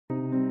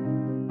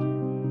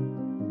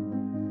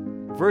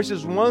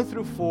verses 1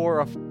 through 4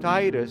 of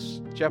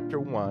Titus chapter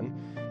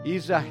 1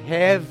 is a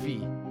heavy,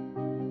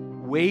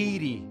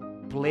 weighty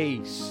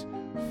place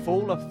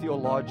full of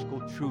theological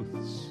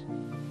truths.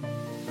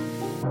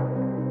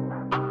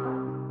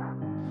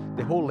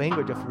 The whole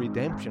language of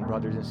redemption,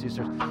 brothers and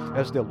sisters,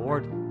 as the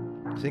Lord,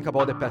 think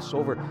about the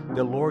Passover,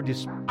 the Lord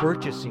is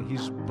purchasing,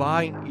 He's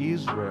buying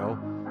Israel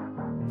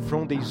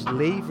from the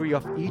slavery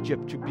of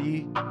Egypt to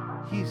be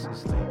His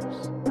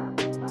slaves.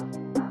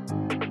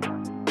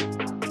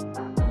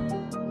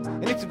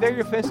 And it's very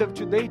offensive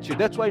today too.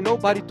 That's why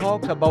nobody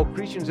talks about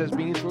Christians as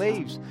being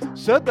slaves.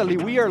 Suddenly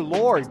we are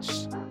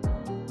lords.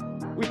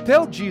 We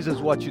tell Jesus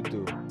what to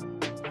do.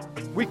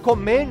 We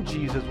command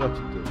Jesus what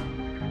to do.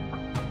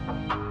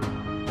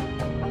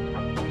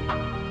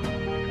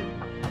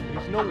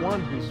 There is no one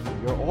who is free.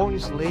 We are all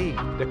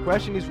enslaved. The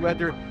question is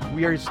whether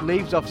we are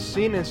slaves of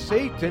sin and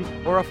Satan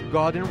or of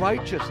God and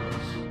righteousness.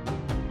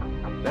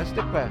 That's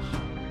the question.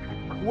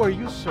 Who are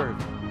you serving?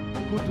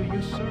 Who do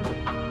you serve?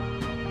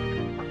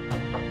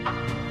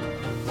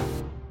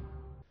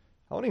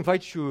 I want to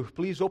invite you,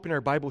 please open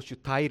our Bibles to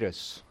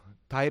Titus.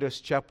 Titus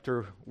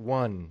chapter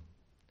 1.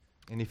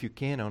 And if you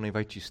can, I want to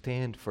invite you to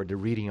stand for the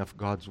reading of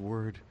God's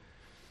Word.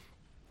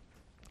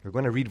 We're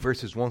going to read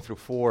verses 1 through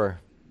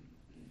 4.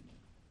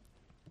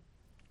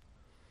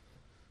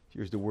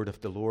 Here's the word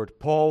of the Lord.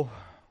 Paul,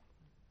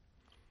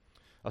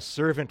 a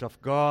servant of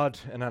God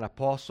and an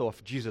apostle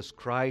of Jesus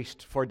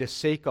Christ, for the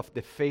sake of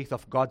the faith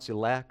of God's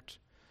elect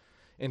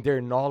and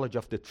their knowledge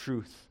of the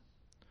truth,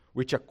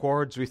 which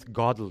accords with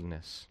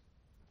godliness,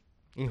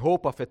 in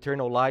hope of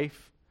eternal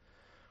life,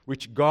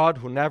 which God,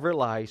 who never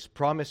lies,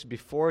 promised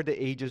before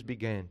the ages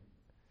began,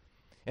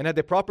 and at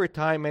the proper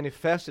time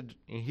manifested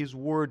in His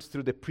words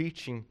through the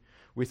preaching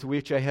with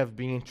which I have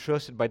been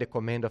entrusted by the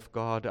command of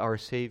God, our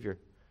Savior.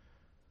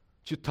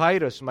 To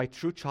Titus, my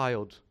true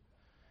child,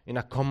 in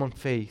a common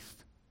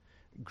faith,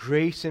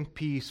 grace and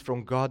peace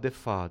from God the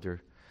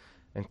Father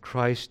and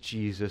Christ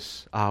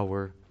Jesus,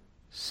 our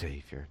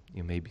Savior.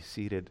 You may be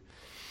seated.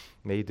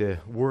 May the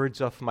words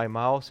of my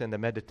mouth and the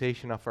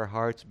meditation of our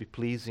hearts be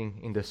pleasing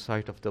in the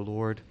sight of the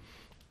Lord.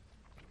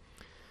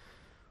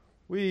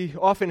 We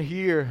often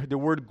hear the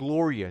word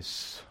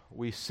glorious.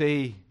 We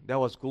say that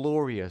was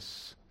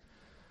glorious.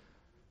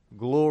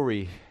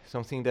 Glory,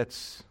 something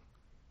that's...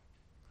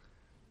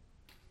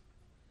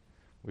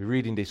 We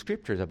read in the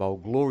scriptures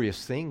about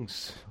glorious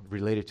things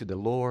related to the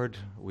Lord.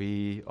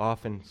 We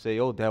often say,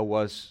 oh, that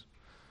was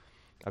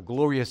a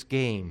glorious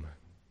game.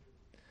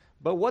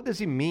 But what does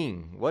it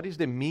mean? What is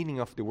the meaning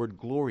of the word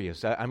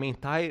glorious?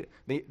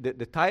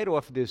 The title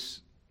of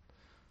this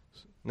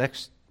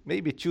next,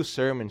 maybe 2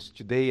 sermons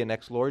today and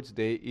next Lord's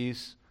Day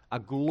is a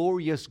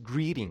glorious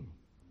greeting.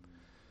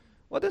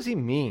 What does it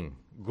mean,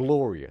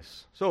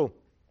 glorious? So,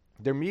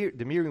 the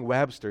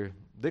Merriam-Webster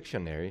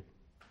dictionary,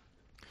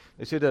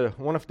 they say that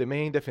one of the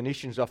main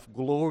definitions of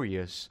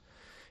glorious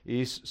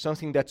is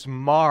something that's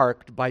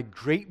marked by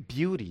great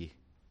beauty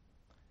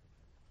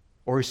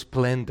or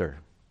splendor.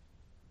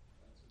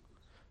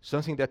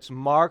 Something that's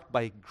marked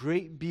by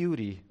great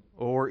beauty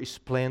or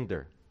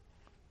splendor.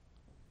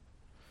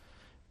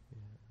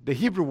 The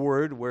Hebrew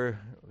word, where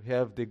we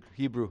have the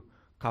Hebrew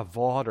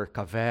kavod or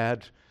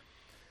kaved,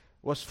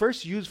 was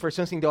first used for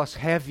something that was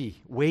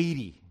heavy,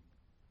 weighty.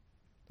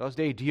 That was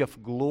the idea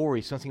of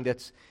glory, something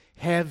that's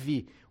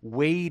heavy,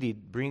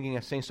 weighted, bringing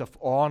a sense of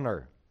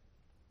honor.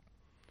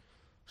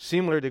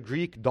 Similar to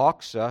Greek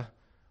doxa,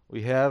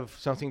 we have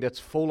something that's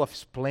full of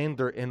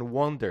splendor and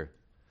wonder.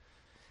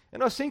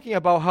 And I was thinking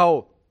about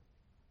how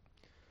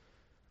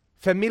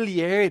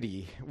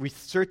familiarity with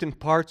certain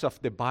parts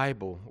of the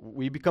Bible,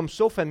 we become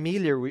so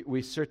familiar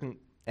with certain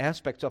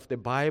aspects of the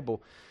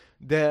Bible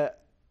that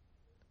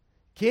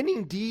can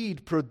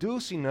indeed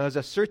produce in us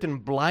a certain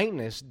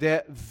blindness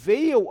that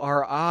veil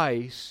our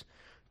eyes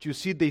to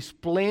see the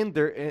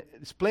splendor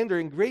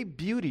and great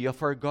beauty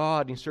of our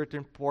God in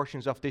certain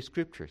portions of the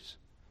Scriptures.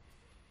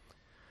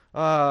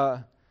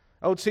 I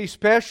would say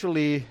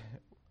especially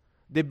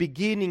the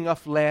beginning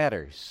of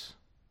letters.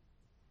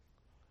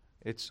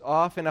 It's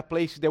often a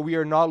place that we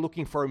are not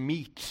looking for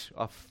meat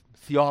of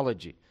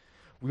theology.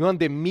 We want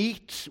the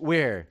meat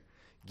where?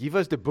 Give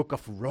us the book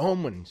of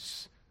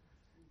Romans.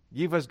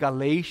 Give us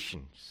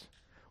Galatians.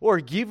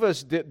 Or give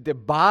us the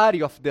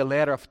body of the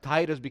letter of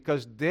Titus,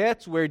 because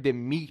that's where the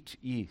meat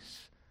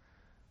is.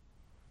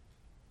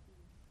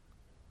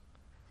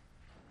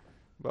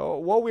 Well,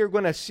 what we're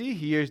going to see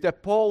here is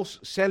that Paul's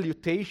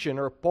salutation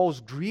or Paul's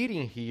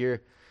greeting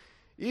here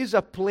is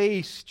a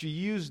place, to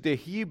use the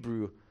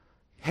Hebrew,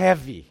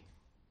 heavy.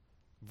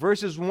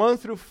 Verses 1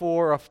 through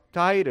 4 of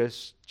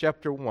Titus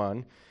chapter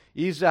 1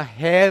 is a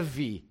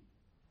heavy,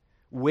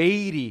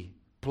 weighty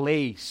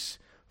place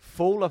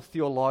full of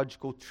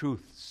theological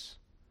truths.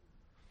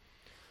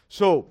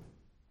 So,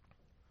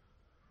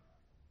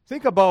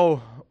 think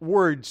about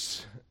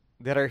words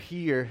that are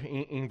here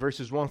in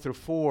verses 1 through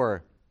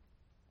 4.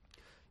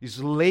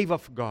 Slave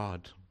of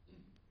God,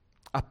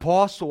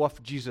 apostle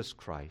of Jesus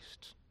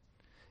Christ,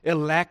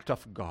 elect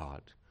of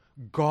God,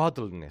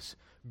 godliness,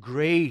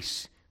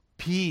 grace,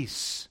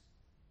 peace.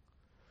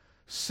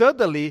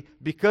 suddenly,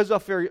 because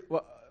of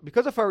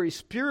our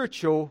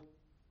spiritual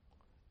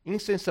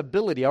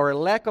insensibility, our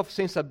lack of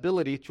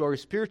sensibility to our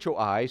spiritual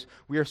eyes,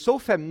 we are so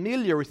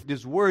familiar with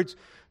these words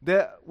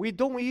that we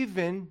don't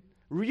even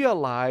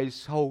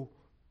realize how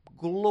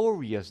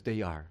glorious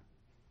they are.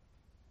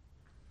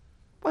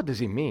 What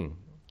does it mean?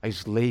 A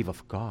slave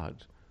of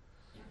God,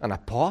 an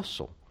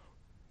apostle.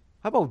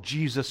 How about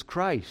Jesus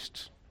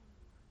Christ?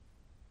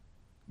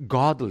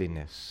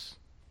 Godliness,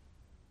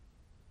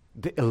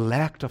 the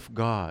elect of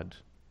God.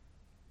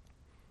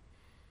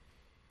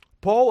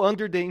 Paul,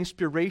 under the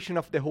inspiration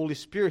of the Holy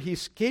Spirit,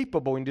 he's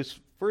capable in these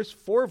first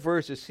 4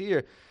 verses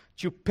here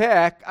to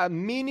pack a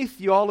mini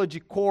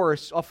theology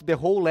course of the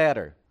whole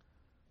letter.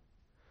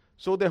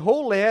 So the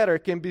whole letter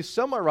can be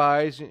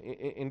summarized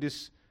in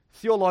this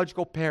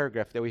theological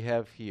paragraph that we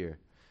have here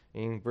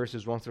in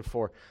verses 1 through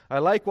 4. I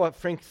like what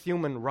Frank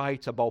Thielman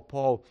writes about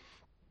Paul.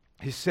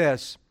 He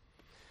says,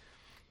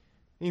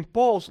 in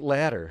Paul's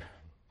letter,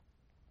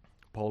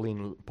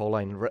 Pauline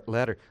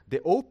letter,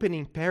 the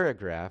opening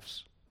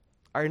paragraphs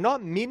are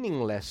not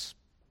meaningless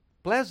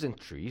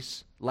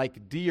pleasantries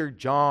like "Dear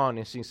John"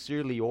 and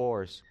 "Sincerely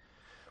yours,"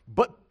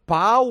 but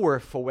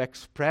powerful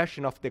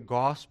expression of the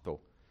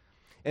gospel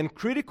and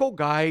critical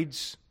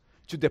guides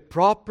to the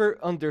proper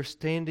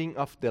understanding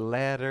of the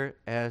letter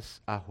as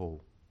a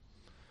whole.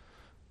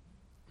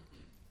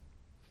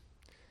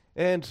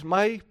 And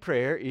my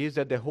prayer is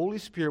that the Holy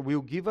Spirit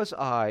will give us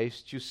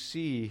eyes to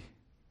see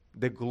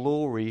the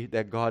glory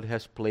that God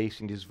has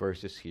placed in these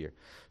verses here.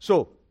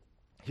 So,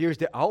 here's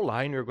the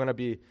outline we're going to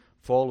be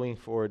following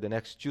for the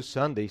next 2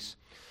 Sundays.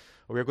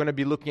 We're going to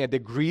be looking at the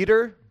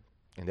greeter,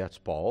 and that's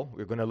Paul.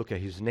 We're going to look at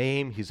his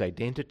name, his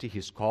identity,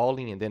 his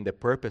calling, and then the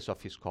purpose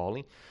of his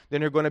calling.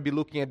 Then we're going to be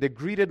looking at the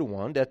greeted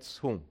one. That's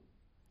whom?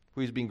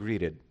 Who is being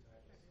greeted?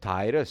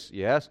 Titus,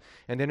 yes.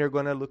 And then we're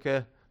going to look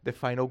at the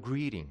final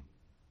greeting.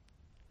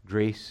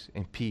 Grace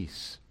and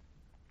peace.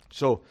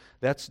 So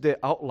that's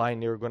the outline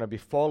we're going to be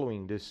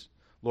following this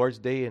Lord's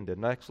Day and the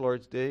next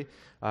Lord's Day.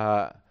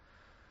 I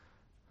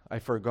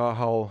forgot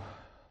how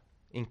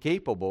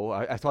incapable.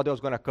 I thought I was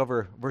going to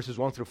cover verses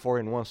 1 through 4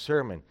 in one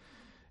sermon.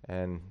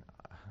 And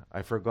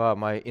I forgot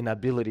my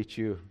inability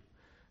to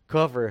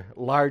cover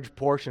large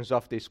portions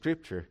of the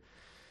Scripture.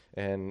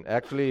 And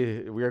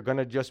actually, we are going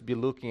to just be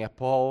looking at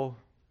Paul,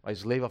 a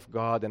slave of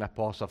God and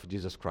apostle of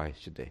Jesus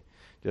Christ today,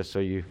 just so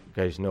you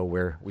guys know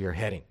where we are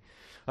heading.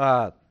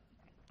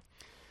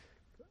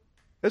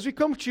 As we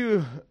come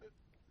to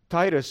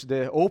Titus,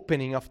 the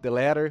opening of the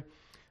letter,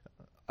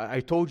 I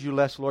told you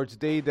last Lord's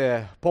Day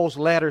that Paul's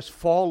letters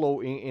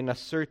follow in a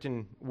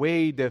certain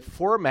way the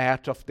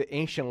format of the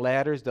ancient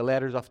letters, the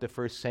letters of the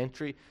first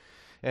century.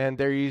 And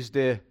there is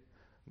the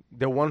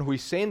one who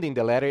is sending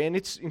the letter. And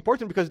it's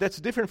important because that's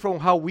different from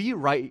how we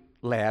write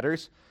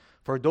letters.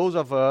 For those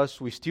of us,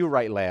 we still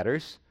write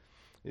letters.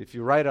 If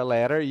you write a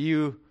letter,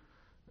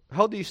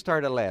 how do you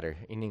start a letter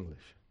in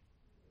English?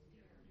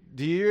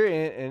 Dear,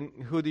 and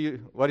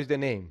what is the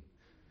name?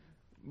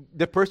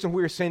 The person who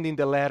you're sending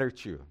the letter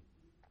to.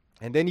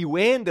 And then you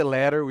end the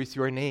letter with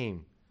your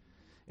name.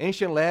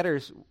 Ancient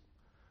letters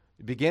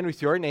begin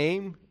with your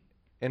name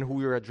and who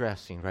you're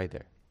addressing right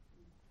there.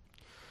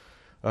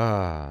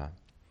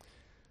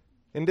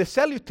 And the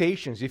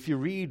salutations, if you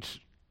read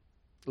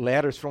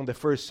letters from the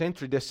first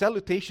century, the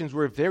salutations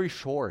were very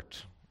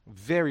short,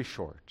 very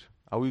short.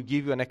 I will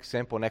give you an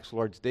example next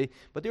Lord's Day,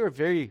 but they were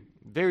very,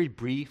 very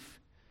brief.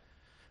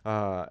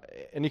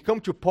 And you come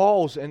to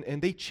Paul's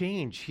and they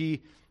change.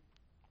 He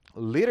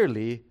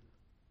literally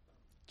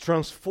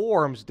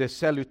transforms the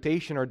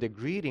salutation or the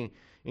greeting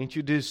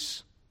into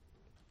this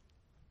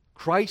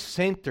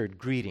Christ-centered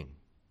greeting,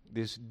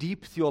 this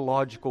deep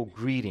theological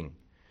greeting.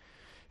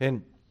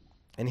 And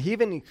he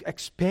even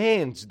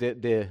expands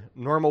the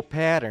normal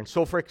pattern.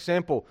 So, for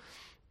example,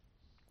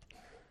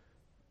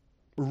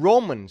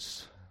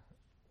 Romans,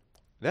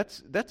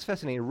 that's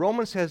fascinating.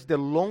 Romans has the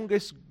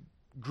longest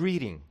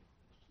greeting.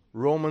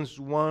 Romans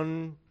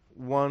 1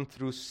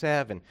 through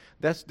 7.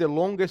 That's the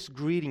longest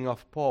greeting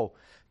of Paul.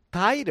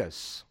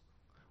 Titus,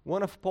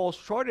 one of Paul's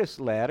shortest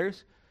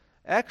letters,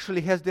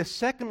 actually has the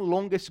second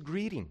longest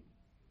greeting.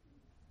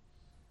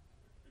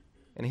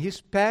 And he's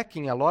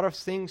packing a lot of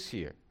things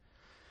here.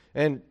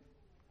 And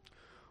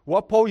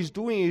what Paul is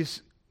doing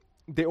is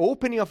the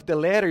opening of the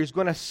letter is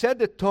going to set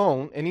the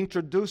tone and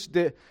introduce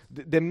the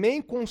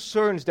main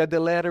concerns that the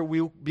letter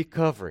will be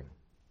covering.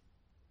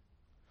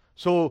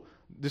 So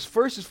these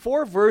first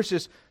 4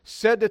 verses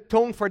set the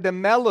tone for the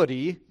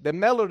melody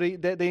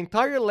that the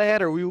entire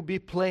letter will be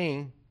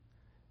playing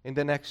in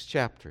the next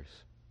chapters.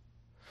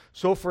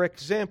 So, for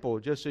example,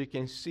 just so you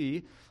can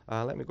see,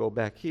 let me go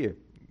back here.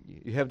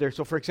 You have there,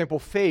 so for example,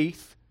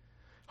 faith,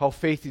 how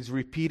faith is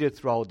repeated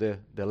throughout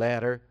the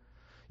letter.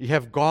 You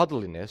have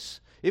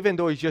godliness. Even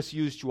though it's just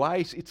used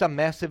twice, it's a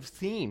massive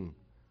theme.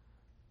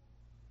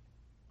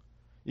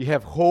 You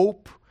have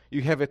hope.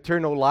 You have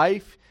eternal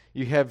life.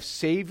 You have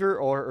Savior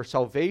or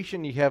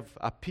salvation. You have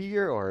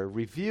appear or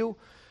reveal.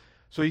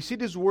 So you see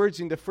these words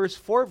in the first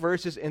 4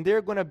 verses, and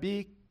they're going to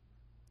be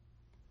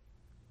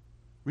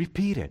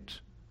repeated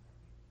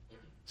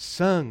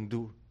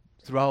sung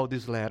throughout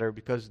this letter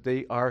because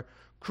they are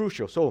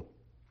crucial. So,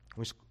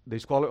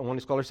 one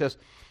scholar says,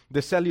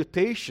 the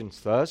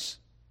salutations thus,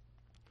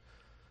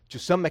 to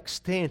some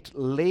extent,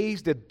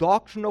 lays the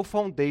doctrinal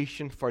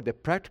foundation for the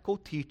practical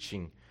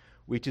teaching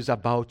which is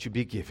about to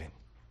be given.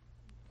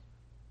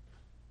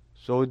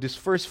 So these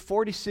first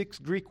 46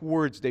 Greek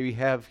words that we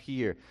have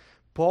here,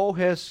 Paul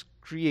has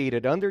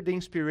created, under the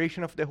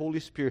inspiration of the Holy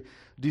Spirit,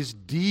 this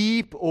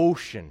deep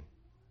ocean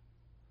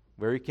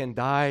where we can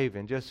dive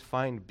and just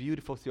find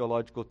beautiful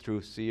theological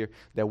truths here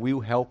that will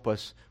help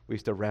us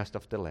with the rest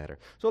of the letter.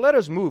 So let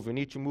us move. We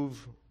need to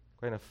move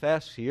kind of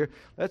fast here.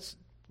 Let's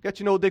get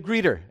to know the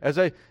greeter. As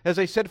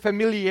I said,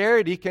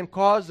 familiarity can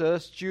cause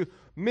us to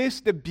miss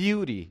the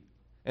beauty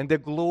and the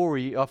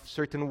glory of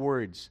certain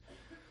words.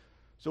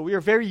 So we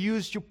are very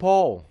used to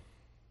Paul.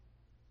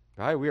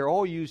 Right? We are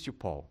all used to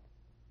Paul.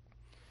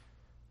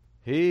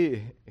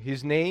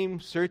 His name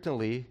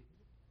certainly,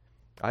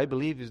 I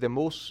believe, is the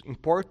most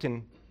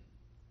important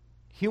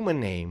human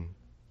name,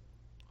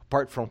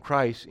 apart from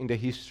Christ, in the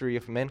history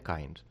of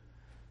mankind.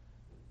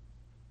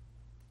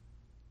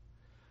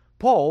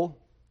 Paul,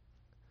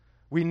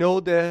 we know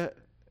that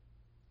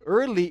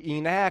early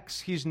in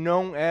Acts, he's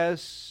known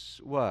as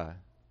what?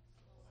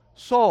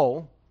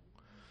 Saul.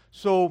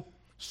 So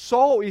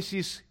Saul is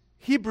his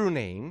Hebrew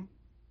name,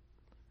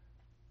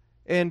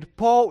 and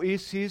Paul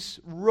is his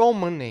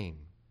Roman name,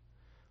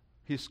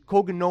 his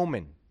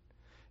cognomen.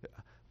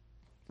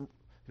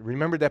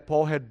 Remember that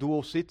Paul had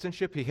dual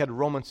citizenship. He had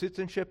Roman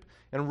citizenship,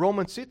 and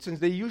Roman citizens,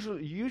 they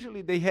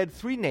usually they had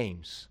three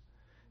names,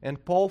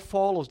 and Paul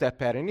follows that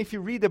pattern. If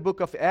you read the book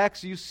of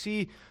Acts, you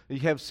see you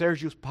have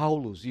Sergius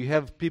Paulus, you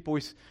have people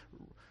with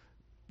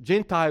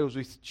Gentiles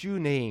with two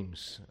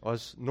names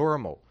as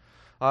normal.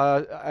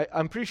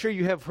 I'm pretty sure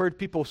you have heard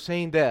people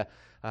saying that.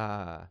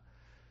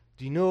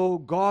 Do you know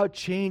God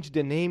changed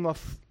the name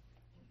of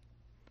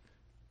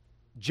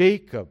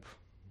Jacob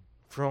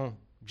from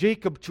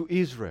Jacob to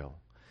Israel?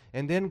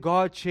 And then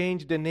God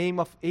changed the name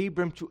of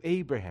Abram to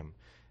Abraham,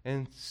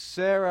 and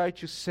Sarai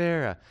to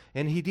Sarah.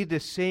 And he did the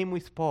same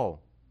with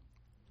Paul.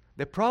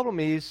 The problem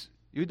is,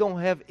 you don't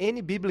have any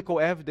biblical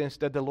evidence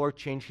that the Lord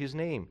changed his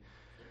name.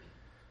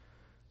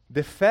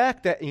 The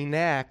fact that in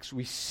Acts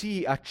we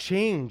see a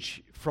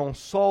change from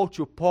Saul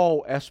to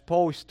Paul as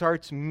Paul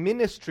starts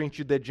ministering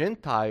to the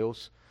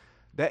Gentiles,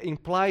 that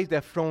implies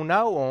that from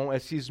now on,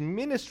 as he's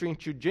ministering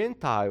to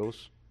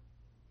Gentiles,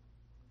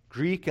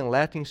 Greek and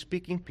Latin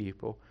speaking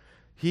people,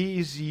 he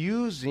is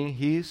using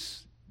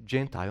his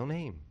Gentile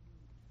name,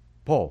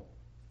 Paul.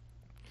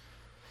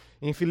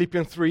 In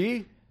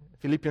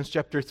Philippians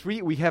chapter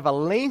 3, we have a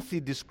lengthy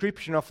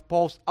description of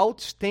Paul's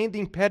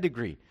outstanding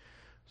pedigree.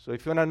 So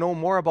if you want to know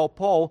more about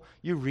Paul,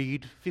 you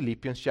read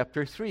Philippians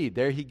chapter 3.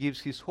 There he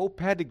gives his whole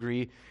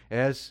pedigree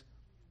as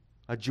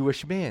a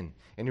Jewish man.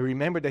 And you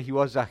remember that he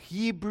was a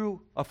Hebrew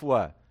of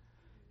what?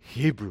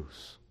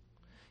 Hebrews.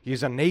 He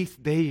is an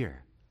eighth-dayer.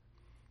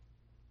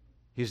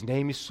 His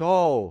name is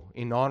Saul,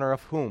 in honor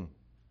of whom?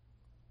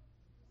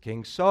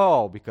 King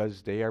Saul,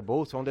 because they are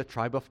both on the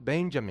tribe of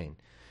Benjamin.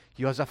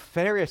 He was a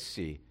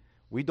Pharisee.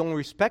 We don't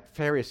respect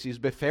Pharisees,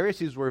 but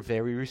Pharisees were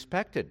very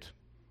respected.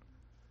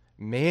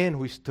 Men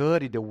who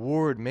studied the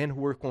Word, men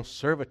who were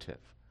conservative.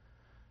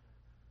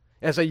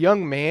 As a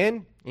young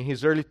man, in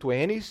his early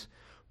 20s,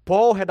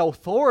 Paul had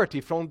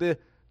authority from the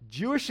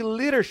Jewish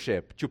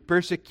leadership to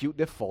persecute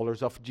the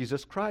followers of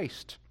Jesus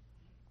Christ.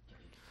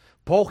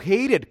 Paul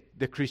hated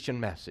the Christian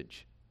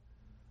message.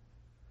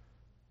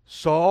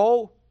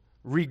 Saul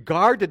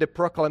regarded the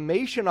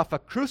proclamation of a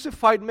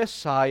crucified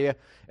Messiah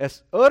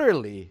as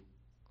utterly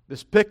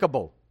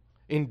despicable,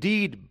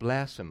 indeed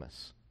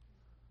blasphemous.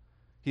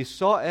 He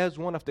saw as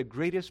one of the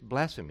greatest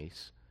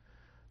blasphemies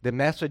the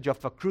message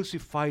of a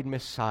crucified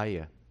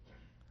Messiah.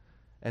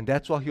 And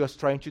that's what he was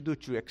trying to do,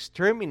 to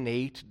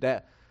exterminate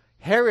that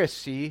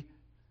heresy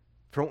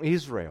from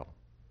Israel.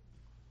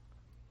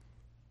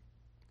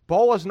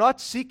 Paul was not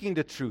seeking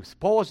the truth.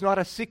 Paul was not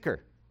a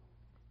seeker.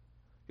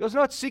 He was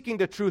not seeking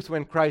the truth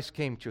when Christ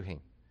came to him.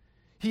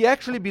 He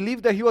actually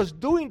believed that he was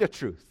doing the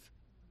truth.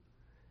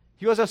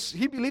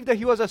 He believed that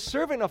he was a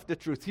servant of the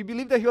truth. He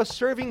believed that he was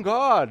serving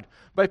God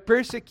by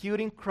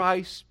persecuting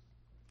Christ's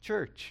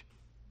church.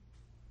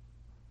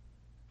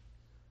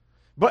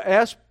 But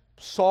as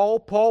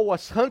Paul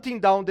was hunting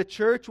down the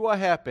church, what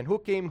happened? Who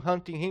came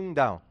hunting him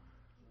down?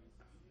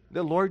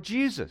 The Lord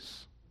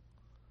Jesus.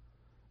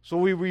 So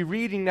we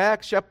read in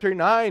Acts chapter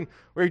 9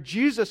 where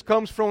Jesus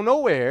comes from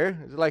nowhere,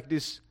 it's like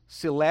this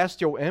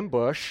celestial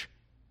ambush,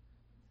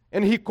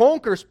 and he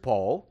conquers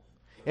Paul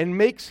and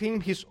makes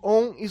him his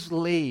own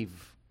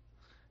slave,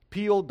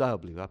 POW,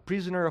 a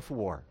prisoner of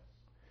war.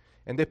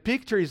 And the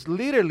picture is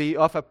literally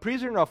of a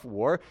prisoner of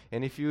war,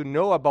 and if you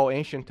know about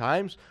ancient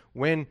times,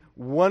 when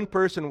one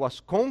person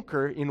was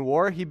conquered in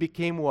war, he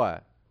became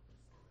what?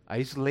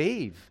 A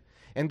slave.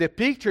 And the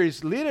picture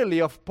is literally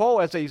of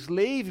Paul as a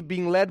slave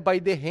being led by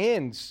the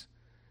hands.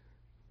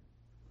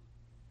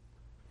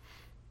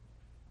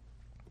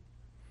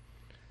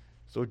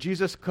 So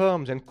Jesus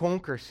comes and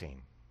conquers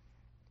him.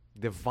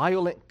 The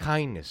violent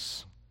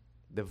kindness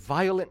The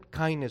violent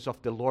kindness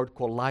of the Lord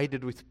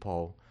collided with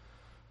Paul,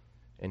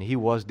 and he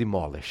was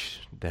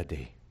demolished that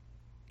day.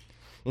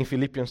 In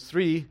Philippians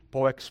 3,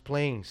 Paul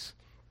explains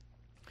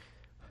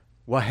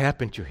what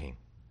happened to him.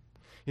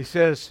 He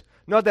says,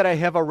 not that I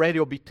have already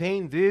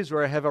obtained this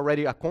or I have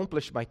already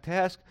accomplished my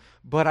task,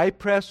 but I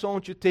press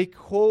on to take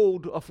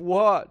hold of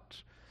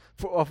what?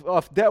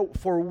 Of that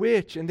for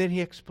which, and then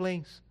he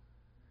explains,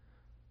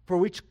 for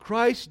which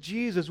Christ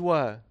Jesus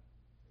what?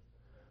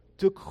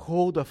 Took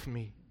hold of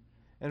me.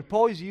 And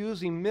Paul is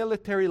using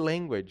military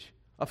language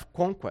of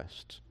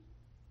conquest.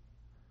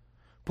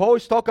 Paul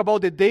is talking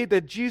about the day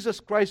that Jesus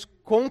Christ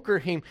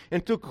conquered him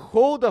and took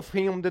hold of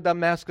him on the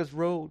Damascus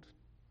road.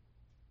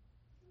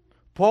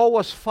 Paul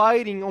was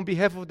fighting on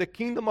behalf of the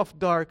kingdom of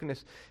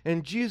darkness,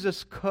 and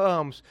Jesus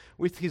comes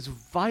with his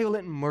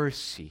violent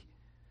mercy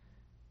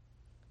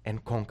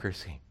and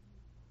conquers him.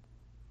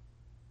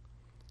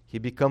 He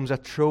becomes a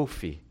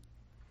trophy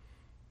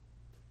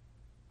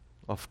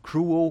of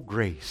cruel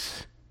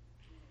grace.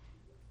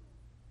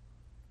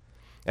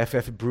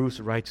 F.F. Bruce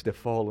writes the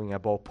following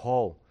about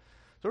Paul.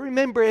 So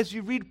remember, as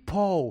you read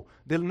Paul,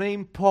 the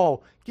name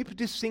Paul, keep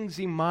these things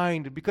in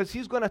mind, because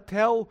he's going to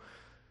tell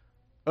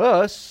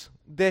us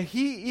that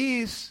he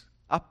is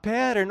a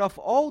pattern of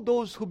all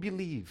those who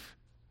believe.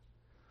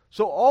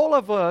 So all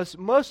of us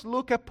must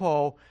look at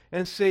Paul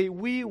and say,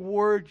 we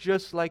were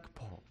just like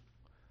Paul,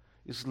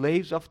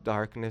 slaves of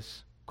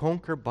darkness,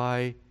 conquered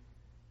by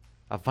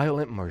a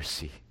violent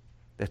mercy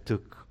that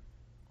took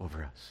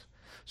over us.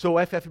 So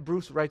F.F.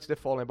 Bruce writes the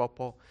following about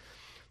Paul.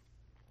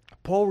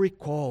 Paul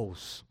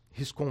recalls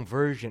his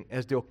conversion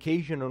as the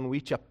occasion on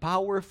which a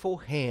powerful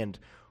hand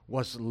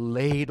was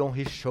laid on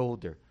his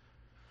shoulder,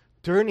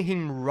 turning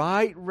him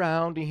right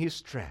round in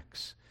his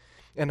tracks,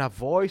 and a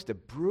voice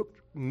that brooked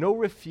no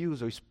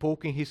refusal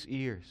spoke in his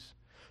ears.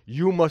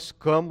 You must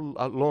come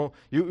along.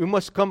 You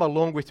must come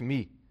along with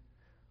me.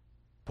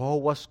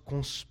 Paul was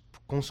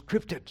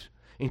conscripted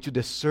into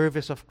the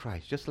service of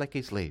Christ, just like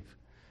a slave.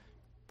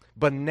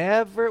 But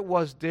never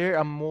was there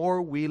a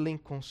more willing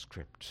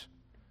conscript.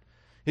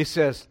 He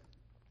says,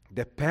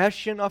 the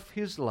passion of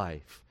his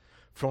life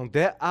from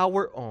that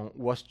hour on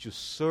was to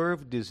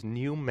serve this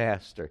new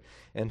master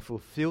and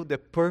fulfill the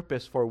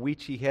purpose for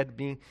which he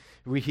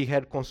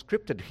had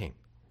conscripted him.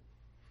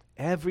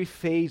 Every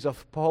phase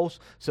of Paul's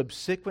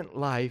subsequent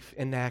life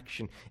and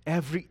action,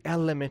 every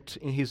element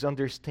in his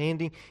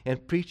understanding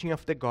and preaching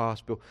of the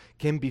gospel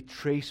can be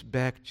traced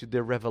back to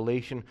the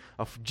revelation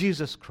of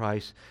Jesus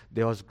Christ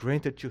that was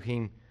granted to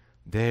him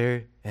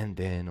there and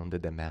then on the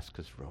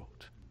Damascus road.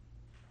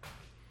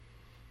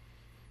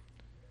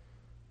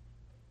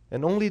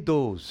 And only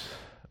those,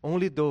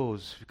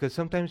 because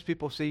sometimes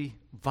people say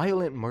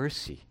violent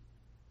mercy,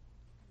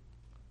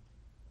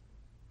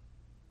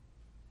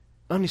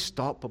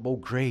 unstoppable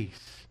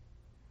grace,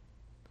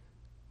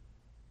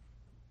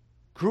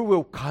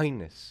 cruel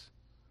kindness.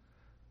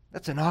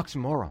 That's an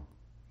oxymoron.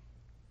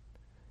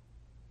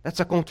 That's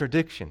a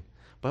contradiction.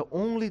 But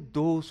only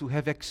those who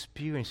have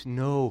experienced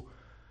know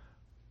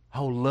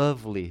how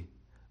lovely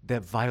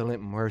that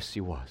violent mercy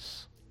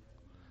was.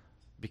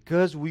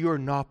 Because we are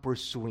not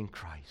pursuing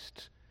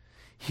Christ,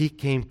 He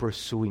came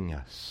pursuing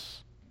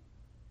us.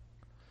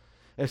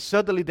 And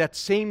suddenly that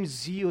same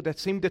zeal, that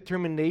same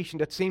determination,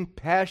 that same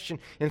passion,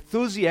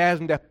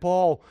 enthusiasm that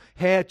Paul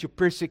had to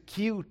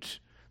persecute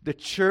the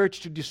church,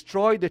 to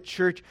destroy the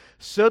church,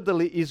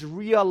 suddenly is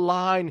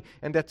realigned,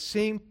 and that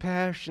same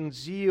passion,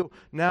 zeal,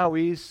 now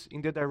is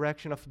in the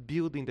direction of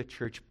building the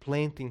church,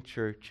 planting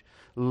church,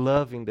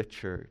 loving the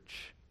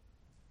church.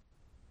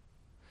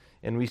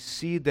 And we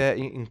see that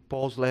in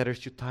Paul's letters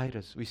to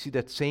Titus. We see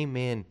that same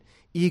man,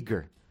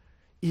 eager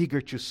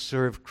to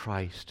serve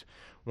Christ.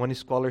 One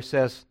scholar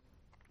says,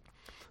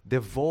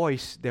 the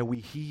voice that we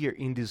hear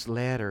in this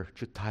letter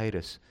to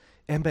Titus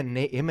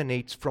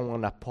emanates from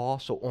an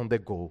apostle on the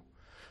go,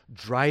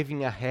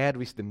 driving ahead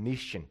with the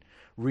mission,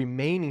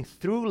 remaining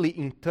truly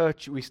in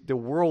touch with the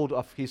world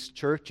of his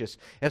churches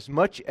as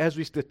much as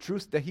with the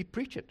truth that he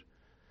preached,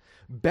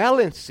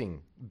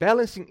 balancing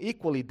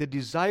equally the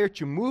desire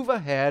to move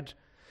ahead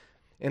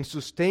and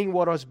sustain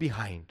what was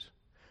behind,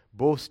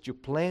 both to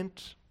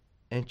plant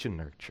and to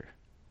nurture.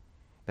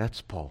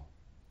 That's Paul.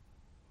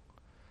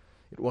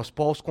 It was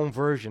Paul's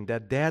conversion,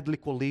 that deadly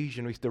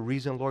collision with the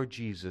risen Lord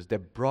Jesus,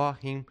 that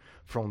brought him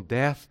from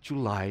death to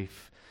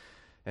life.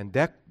 And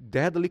that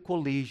deadly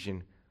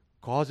collision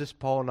causes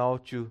Paul now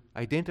to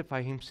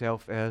identify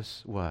himself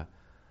as what?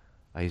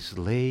 A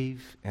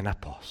slave and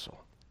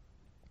apostle.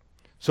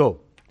 So,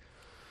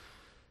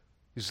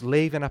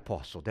 slave and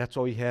apostle, that's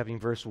all we have in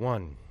verse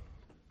 1.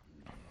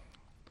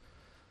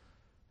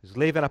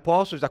 Slave and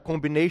apostle is a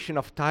combination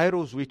of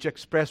titles which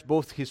express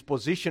both his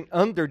position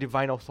under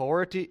divine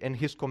authority and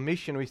his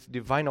commission with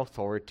divine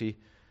authority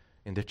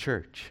in the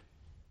church.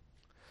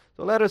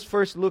 So let us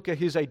first look at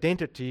his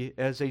identity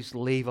as a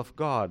slave of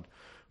God.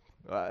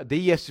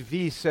 The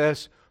ESV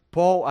says,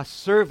 Paul a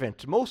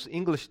servant. Most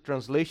English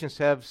translations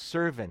have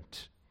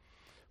servant.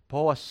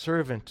 Paul a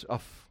servant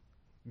of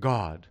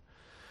God.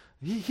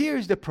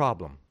 Here's the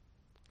problem.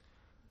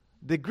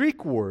 The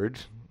Greek word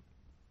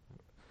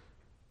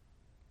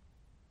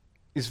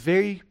is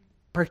very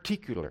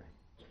particular.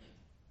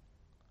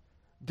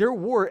 There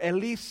were at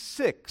least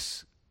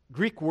 6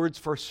 Greek words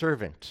for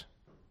servant.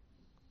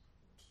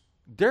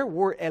 There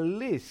were at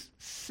least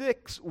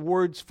 6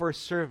 words for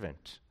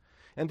servant.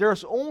 And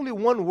there's only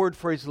one word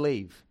for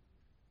slave.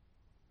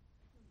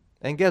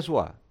 And guess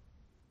what?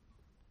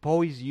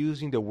 Paul is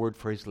using the word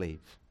for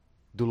slave,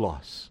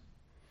 doulos.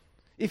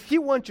 If he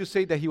wanted to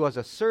say that he was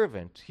a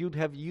servant, he would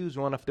have used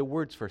one of the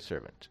words for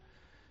servant.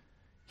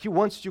 He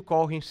wants to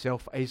call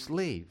himself a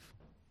slave.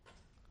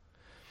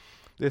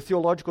 The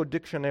Theological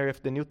Dictionary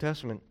of the New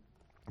Testament,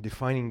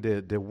 defining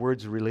the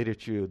words related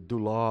to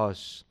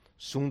doulos,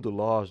 sum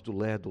doulos,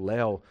 doulé,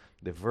 douleo,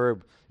 the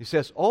verb, it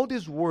says all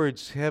these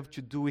words have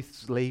to do with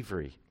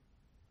slavery.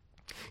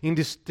 In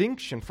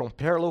distinction from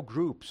parallel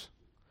groups,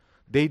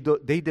 they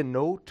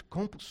denote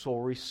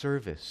compulsory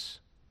service.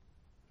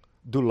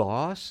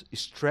 Doulos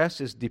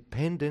stresses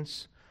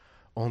dependence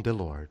on the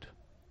Lord.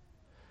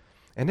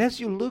 And as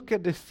you look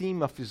at the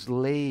theme of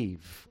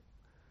slave,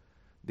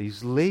 the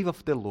slave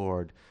of the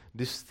Lord,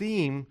 this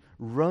theme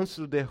runs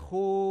through the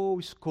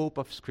whole scope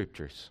of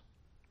Scriptures.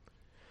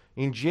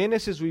 In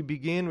Genesis, we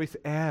begin with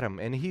Adam,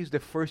 and he's the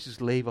first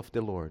slave of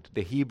the Lord.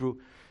 The Hebrew,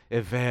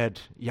 Eved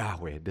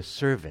Yahweh, the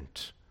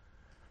servant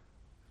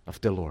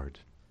of the Lord.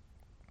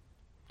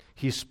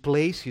 He's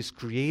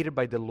created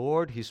by the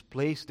Lord. He's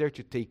placed there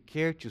to take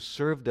care, to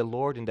serve the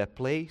Lord in that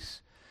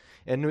place.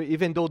 And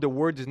even though the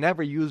word is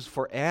never used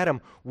for Adam,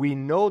 we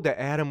know that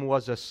Adam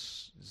was a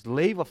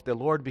slave of the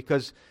Lord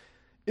because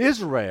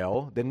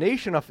Israel, the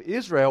nation of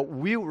Israel,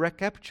 will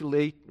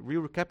recapitulate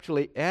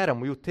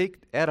Adam, will take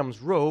Adam's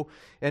role,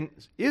 and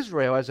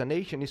Israel as a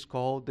nation is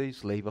called the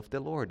slave of the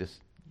Lord,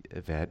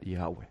 Eved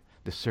Yahweh,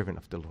 the servant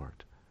of the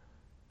Lord.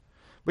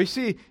 But you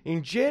see,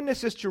 in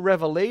Genesis to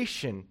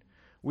Revelation,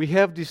 we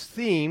have this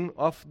theme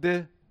of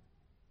the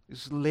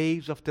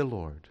slaves of the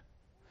Lord.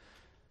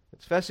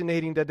 It's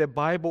fascinating that the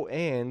Bible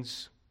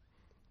ends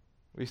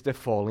with the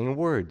following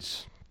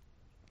words.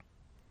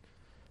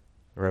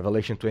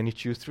 Revelation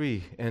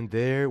 22:3, and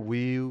there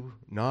will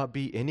not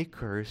be any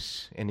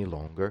curse any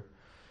longer,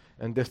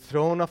 and the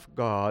throne of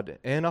God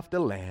and of the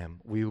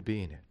Lamb will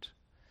be in it.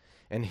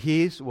 And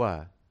his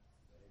what?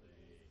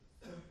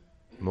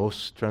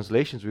 Most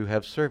translations will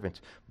have servants,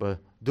 but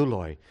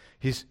douloi,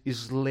 his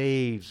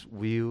slaves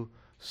will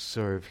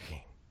serve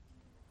him.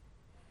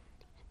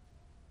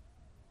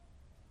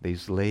 The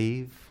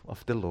slave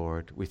of the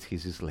Lord with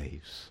his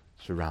slaves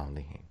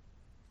surrounding him.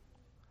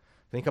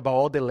 Think about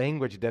all the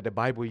language that the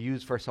Bible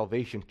used for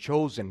salvation: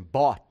 chosen,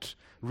 bought,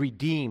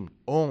 redeemed,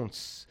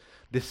 owns.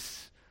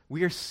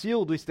 We are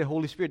sealed with the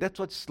Holy Spirit. That's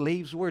what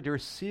slaves were. They were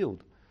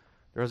sealed.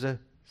 There was a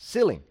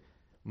sealing,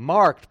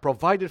 marked,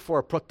 provided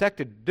for,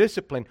 protected,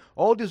 disciplined.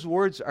 All these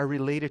words are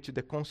related to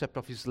the concept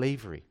of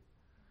slavery.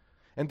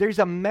 And there's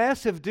a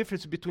massive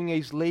difference between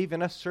a slave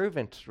and a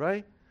servant,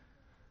 right?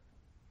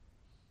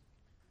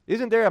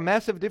 Isn't there a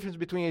massive difference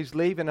between a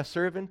slave and a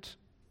servant?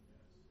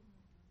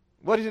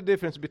 What is the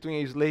difference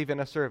between a slave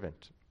and a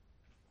servant?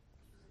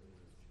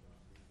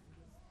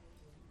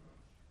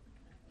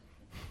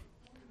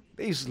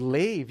 A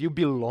slave, you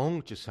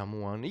belong to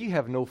someone. You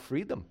have no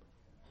freedom.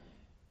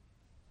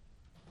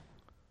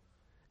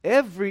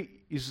 Every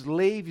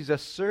slave is a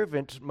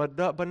servant,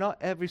 but not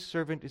every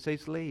servant is a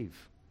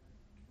slave.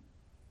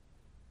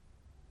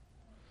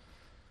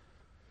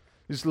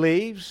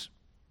 Slaves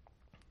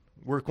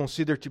were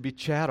considered to be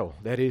chattel,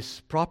 that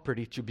is,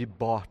 property to be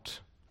bought.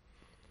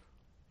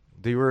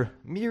 They were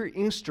mere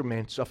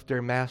instruments of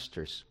their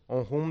masters,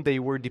 on whom they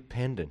were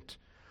dependent,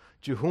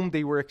 to whom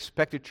they were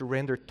expected to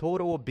render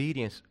total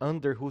obedience,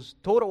 under whose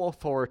total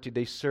authority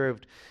they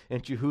served,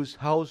 and to whose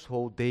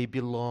household they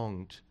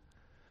belonged.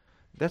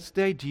 That's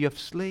the idea of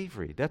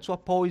slavery. That's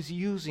what Paul is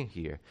using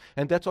here.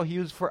 And that's what he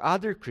used for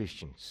other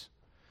Christians.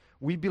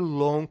 We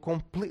belong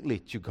completely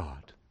to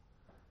God.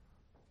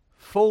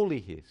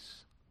 Fully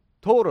His.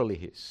 Totally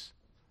His.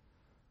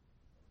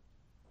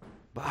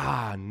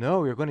 But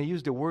no, you're going to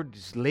use the word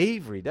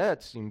slavery.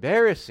 That's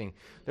embarrassing.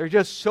 There are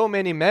just so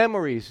many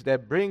memories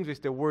that brings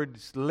with the word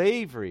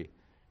slavery.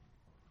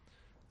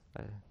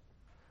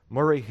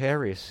 Murray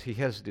Harris, he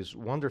has this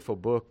wonderful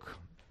book.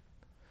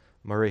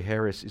 Murray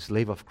Harris,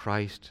 Slave of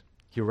Christ.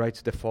 He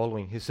writes the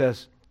following. He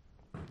says,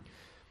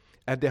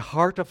 at the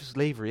heart of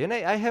slavery, and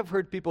I have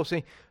heard people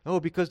say,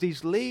 oh, because the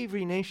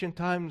slavery in ancient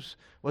times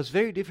was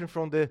very different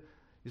from the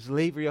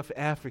slavery of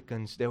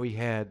Africans that we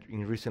had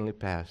in recently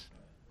past.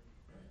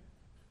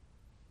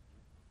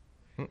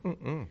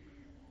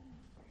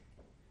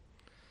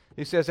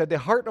 He says, at the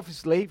heart of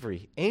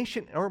slavery,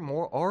 ancient or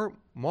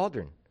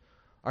modern,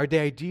 are the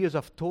ideas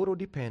of total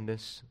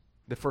dependence,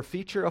 the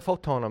forfeiture of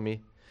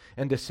autonomy,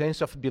 and the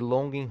sense of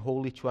belonging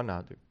wholly to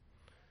another.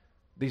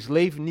 The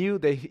slave knew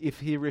that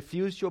if he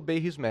refused to obey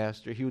his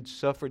master, he would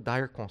suffer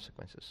dire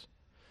consequences.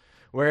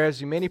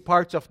 Whereas in many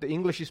parts of the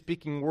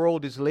English-speaking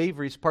world,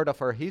 slavery is part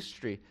of our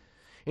history.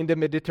 In the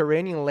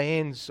Mediterranean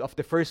lands of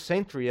the first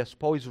century, as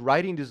Paul is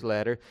writing this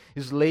letter,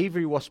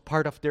 slavery was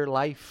part of their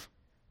life.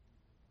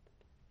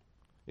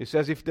 It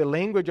says if the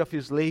language of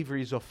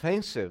slavery is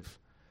offensive,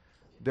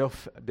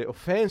 the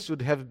offense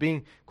would have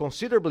been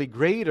considerably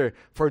greater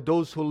for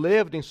those who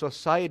lived in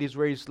societies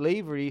where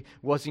slavery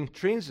was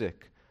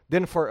intrinsic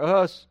than for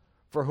us,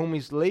 for whom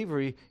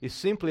slavery is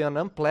simply an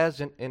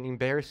unpleasant and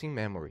embarrassing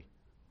memory.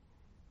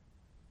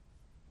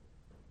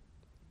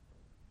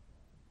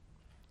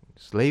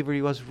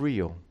 Slavery was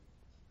real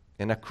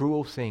and a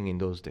cruel thing in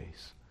those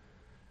days.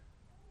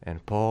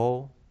 And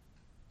Paul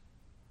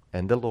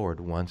and the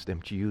Lord wants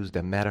them to use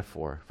the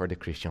metaphor for the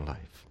Christian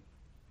life.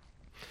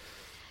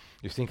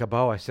 You think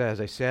about, as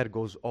I said, it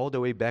goes all the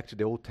way back to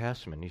the Old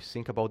Testament. You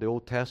think about the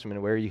Old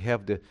Testament where you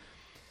have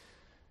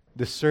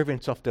the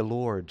servants of the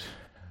Lord,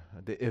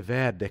 the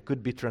Eved, that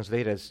could be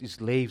translated as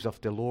slaves of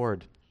the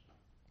Lord.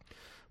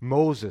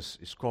 Moses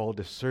is called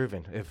the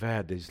servant,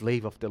 Eved, the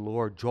slave of the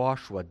Lord.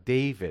 Joshua,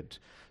 David,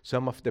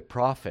 some of the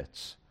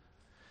prophets.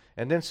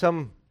 And then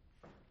some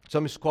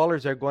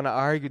scholars are going to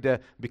argue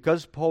that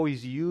because Paul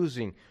is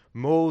using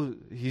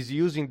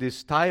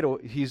this title,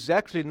 he's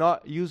actually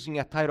not using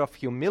a title of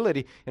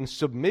humility and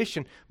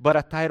submission, but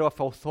a title of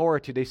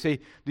authority. They say,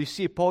 do you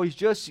see, Paul is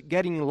just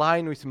getting in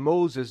line with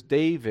Moses,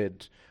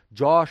 David,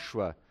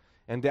 Joshua,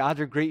 and the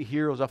other great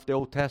heroes of the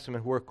Old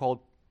Testament who are called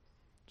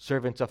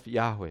servants of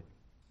Yahweh.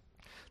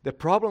 The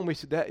problem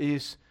with that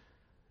is,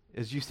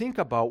 as you think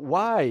about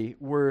why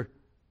were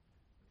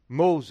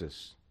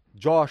Moses,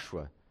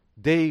 Joshua,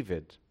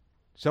 David,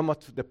 some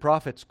of the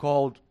prophets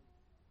called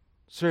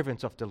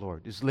servants of the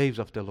Lord, slaves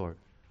of the Lord?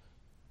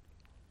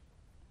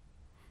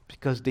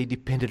 Because they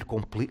depended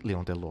completely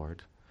on the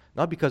Lord.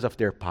 Not because of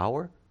their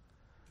power.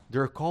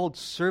 They're called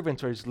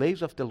servants or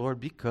slaves of the Lord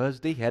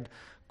because they had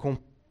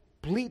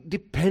complete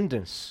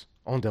dependence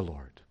on the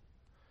Lord.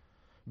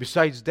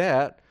 Besides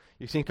that,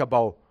 you think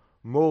about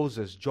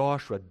Moses,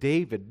 Joshua,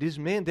 David. These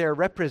men, they are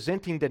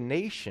representing the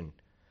nation.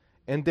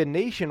 And the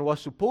nation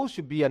was supposed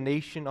to be a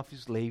nation of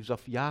slaves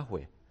of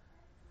Yahweh.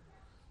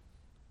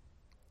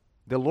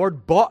 The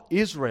Lord bought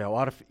Israel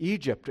out of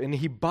Egypt, and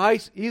He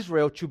buys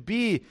Israel to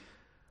be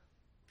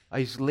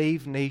a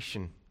slave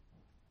nation,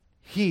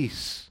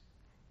 His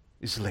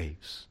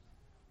slaves,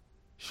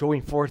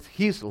 showing forth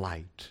His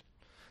light.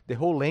 The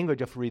whole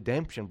language of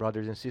redemption,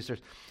 brothers and sisters,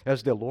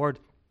 as the Lord,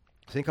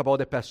 think about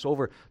the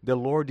Passover, the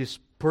Lord is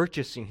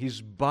purchasing,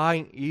 He's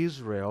buying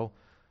Israel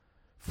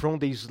from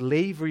the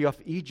slavery of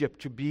Egypt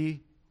to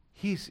be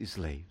His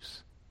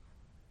slaves.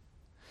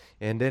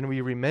 And then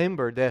we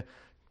remember that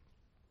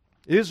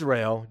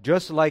Israel,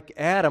 just like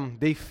Adam,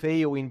 they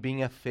fail in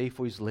being a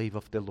faithful slave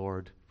of the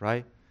Lord,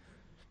 right?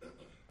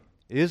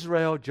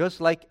 Israel,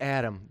 just like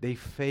Adam, they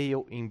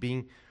fail in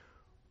being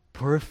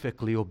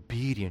perfectly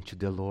obedient to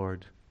the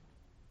Lord.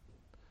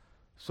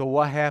 So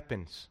what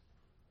happens?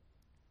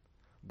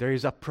 There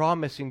is a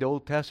promise in the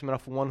Old Testament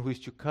of one who is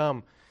to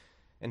come,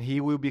 and he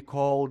will be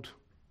called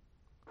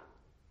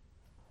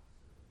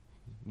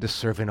the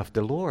servant of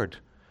the Lord.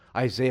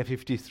 Isaiah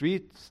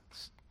 53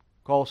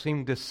 calls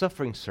him the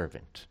suffering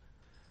servant.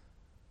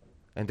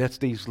 And that's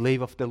the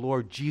slave of the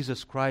Lord.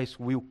 Jesus Christ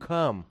will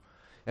come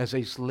as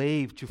a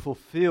slave to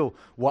fulfill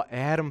what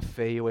Adam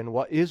failed and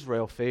what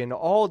Israel failed, and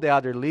all the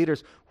other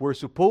leaders who were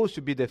supposed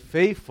to be the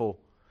faithful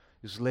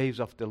slaves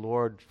of the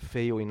Lord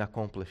fail in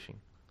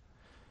accomplishing.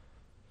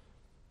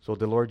 So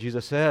the Lord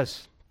Jesus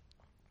says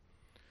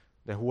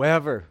that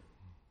whoever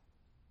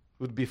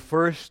would be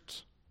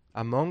first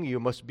among you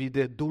must be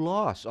the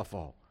doulos of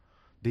all,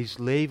 the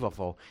slave of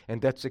all.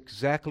 And that's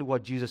exactly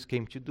what Jesus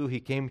came to do.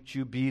 He came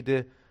to be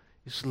the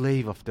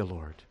slave of the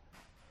Lord,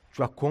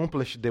 to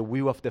accomplish the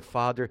will of the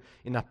Father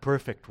in a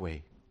perfect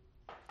way.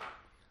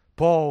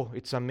 Paul,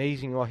 it's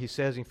amazing what he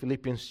says in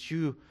Philippians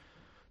 2,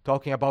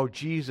 talking about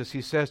Jesus.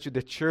 He says to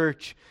the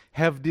church,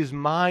 have this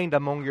mind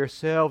among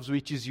yourselves,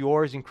 which is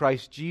yours in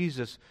Christ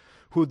Jesus,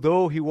 who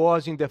though He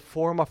was in the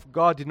form of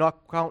God, did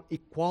not count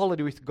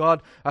equality with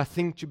God a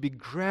thing to be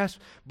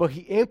grasped, but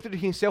He emptied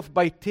Himself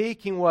by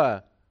taking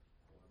what?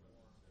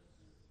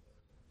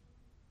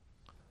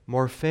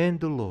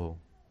 Morphendulo,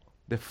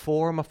 the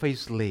form of a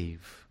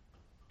slave,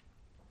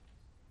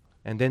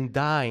 and then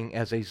dying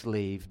as a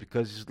slave,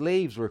 because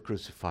slaves were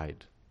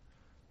crucified.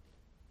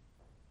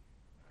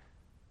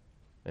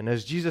 And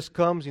as Jesus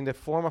comes in the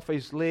form of a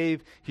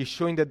slave, He's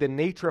showing that the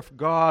nature of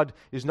God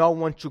is not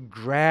one to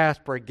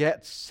grasp or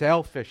get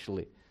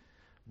selfishly,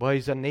 but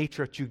is a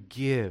nature to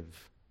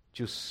give,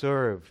 to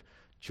serve,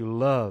 to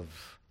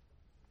love.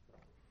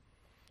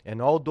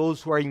 And all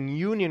those who are in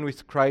union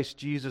with Christ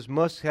Jesus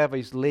must have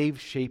a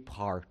slave-shaped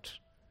heart.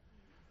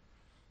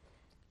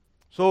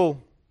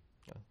 So,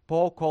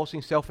 Paul calls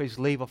himself a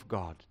slave of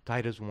God,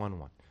 Titus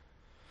 1:1.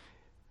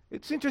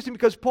 It's interesting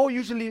because Paul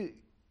usually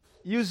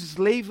uses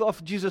slave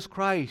of Jesus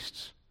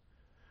Christ.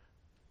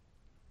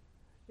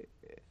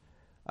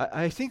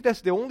 I think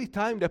that's the only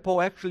time that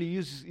Paul actually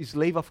uses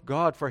slave of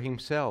God for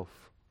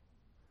himself.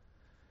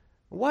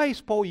 Why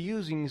is Paul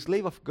using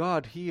slave of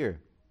God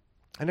here?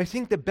 And I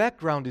think the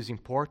background is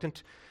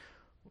important.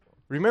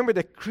 Remember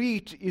that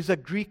Crete is a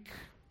Greek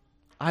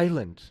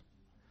island.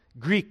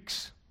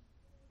 Greek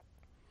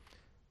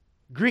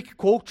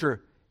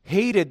culture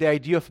hated the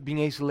idea of being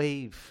a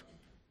slave.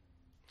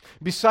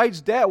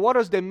 Besides that, what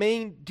is the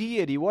main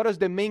deity? What is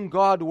the main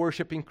god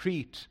worship in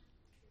Crete?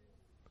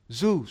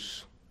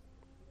 Zeus.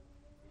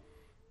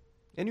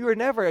 And you were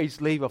never a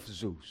slave of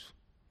Zeus.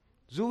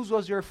 Zeus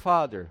was your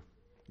father,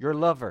 your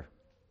lover,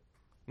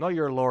 not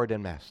your Lord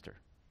and Master.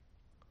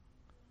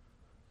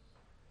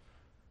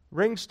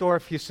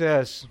 Rengstorff, he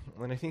says,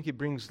 and I think he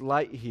brings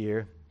light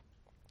here,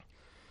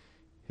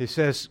 he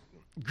says,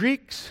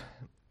 Greeks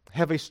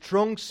have a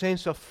strong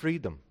sense of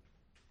freedom.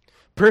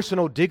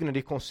 Personal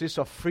dignity consists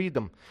of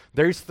freedom.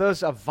 There is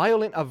thus a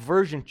violent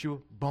aversion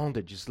to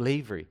bondage,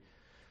 slavery.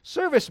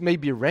 Service may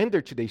be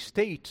rendered to the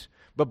state,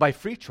 but by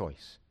free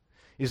choice.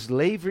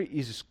 Slavery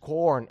is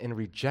scorned and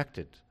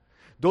rejected.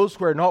 Those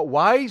who are not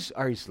wise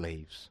are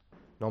slaves,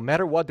 no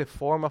matter what the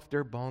form of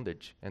their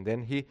bondage. And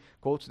then he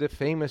quotes the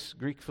famous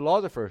Greek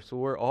philosophers who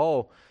were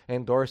all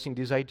endorsing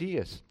these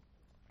ideas.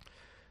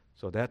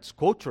 So that's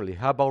culturally.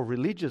 How about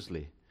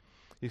religiously?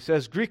 He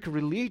says in Greek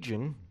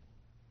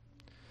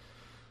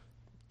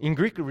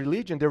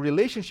religion, the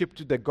relationship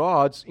to the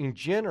gods in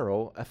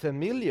general,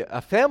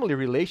 a family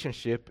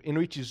relationship in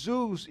which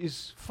Zeus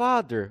is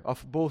father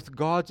of both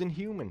gods and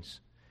humans.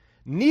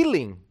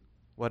 Kneeling,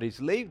 what a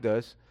slave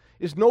does,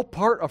 is no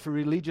part of a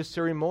religious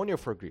ceremonial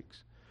for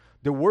Greeks.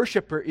 The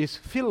worshipper is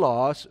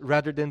philos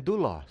rather than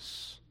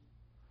doulos.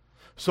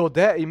 So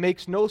that it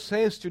makes no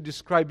sense to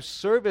describe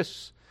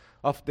service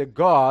of the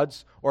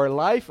gods or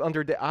life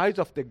under the eyes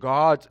of the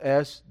gods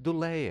as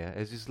douleia,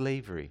 as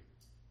slavery.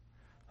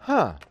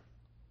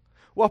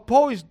 What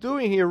Paul is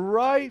doing here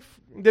right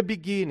in the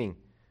beginning,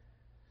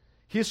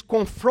 he's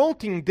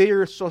confronting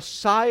their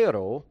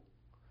societal,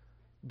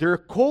 their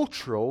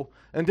cultural,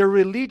 and their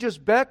religious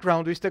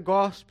background with the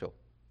gospel.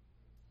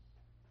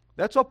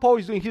 That's what Paul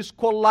is doing. He's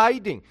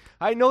colliding.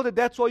 I know that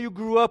that's what you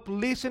grew up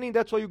listening,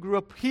 that's what you grew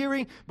up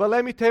hearing, but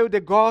let me tell you, the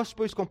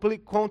gospel is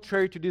completely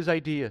contrary to these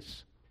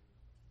ideas.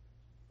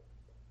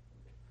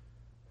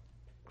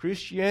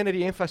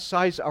 Christianity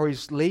emphasizes our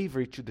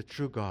slavery to the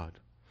true God.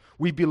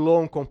 We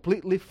belong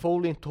completely,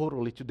 fully, and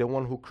totally to the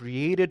one who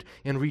created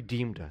and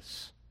redeemed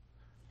us.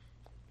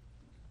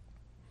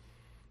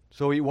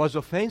 So it was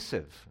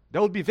offensive.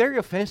 That would be very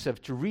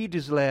offensive to read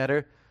this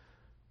letter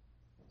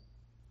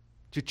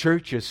to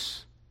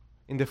churches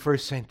in the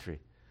first century,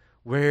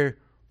 where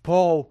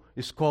Paul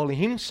is calling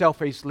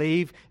himself a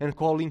slave and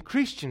calling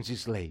Christians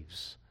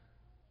slaves.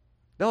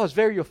 That was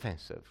very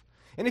offensive.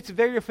 And it's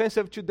very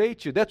offensive today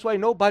too. That's why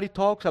nobody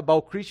talks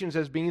about Christians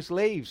as being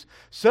slaves.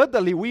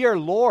 Suddenly we are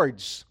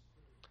lords.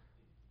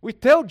 We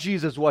tell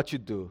Jesus what to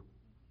do.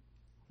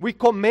 We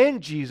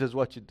command Jesus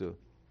what to do.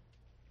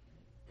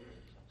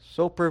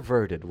 So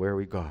perverted where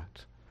we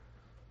got.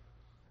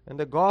 And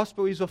the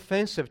gospel is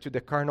offensive to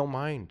the carnal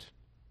mind.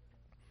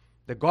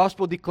 The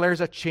gospel declares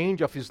a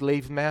change of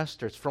slave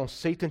masters from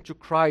Satan to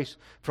Christ,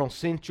 from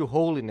sin to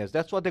holiness.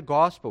 That's what the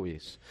gospel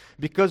is.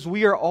 Because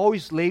we are all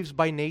slaves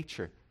by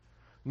nature.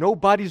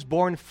 Nobody's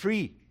born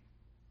free.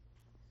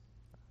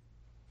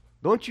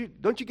 Don't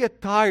you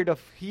get tired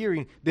of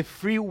hearing the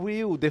free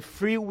will, the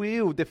free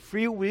will, the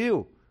free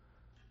will?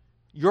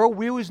 Your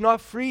will is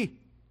not free.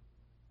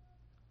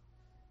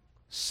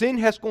 Sin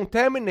has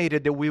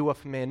contaminated the will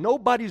of man.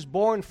 Nobody's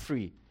born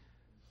free.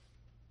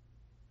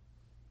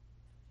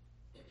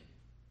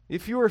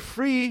 If you were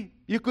free,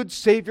 you could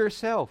save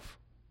yourself.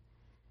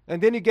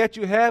 And then you get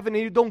to heaven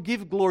and you don't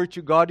give glory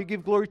to God, you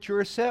give glory to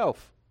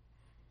yourself.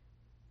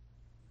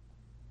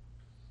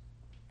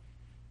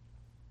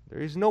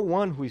 There is no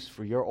one who is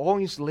free. You're all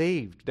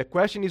enslaved. The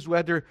question is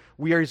whether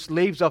we are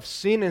slaves of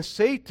sin and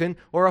Satan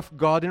or of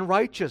God and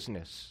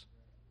righteousness.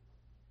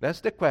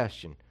 That's the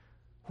question.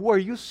 Who are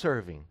you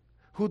serving?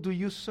 Who do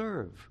you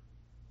serve?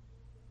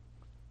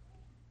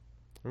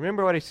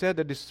 Remember what I said,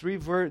 that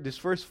these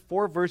first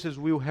 4 verses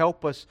will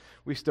help us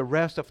with the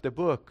rest of the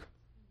book.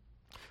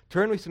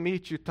 Turn with me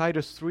to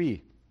Titus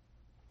 3.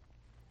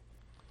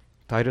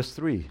 Titus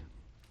 3.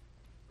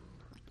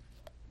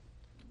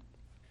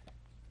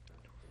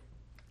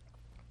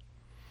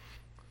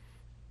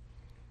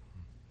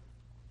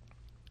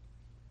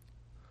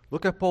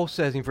 Look at Paul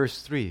says in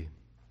verse 3.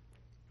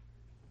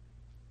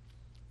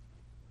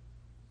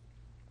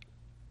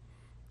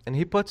 And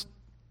he puts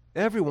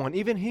everyone,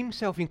 even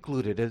himself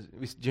included, as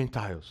with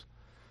Gentiles.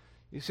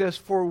 He says,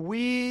 for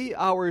we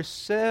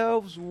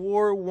ourselves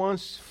were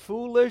once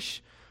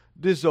foolish,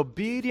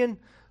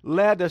 disobedient,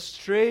 led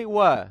astray,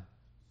 what?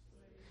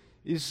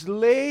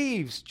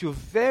 Slaves to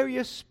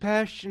various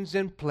passions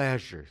and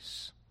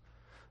pleasures.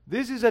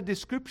 This is a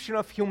description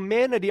of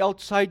humanity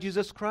outside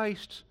Jesus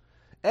Christ.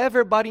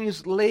 Everybody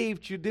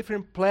enslaved to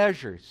different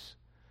pleasures,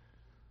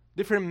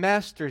 different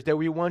masters that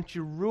we want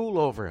to rule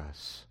over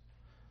us.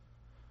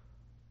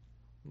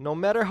 No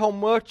matter how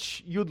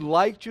much you'd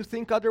like to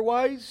think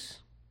otherwise,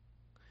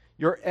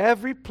 your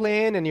every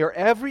plan and your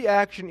every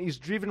action is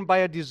driven by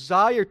a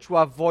desire to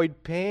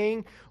avoid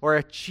pain or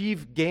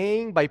achieve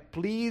gain by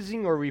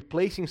pleasing or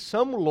replacing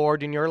some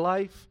Lord in your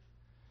life.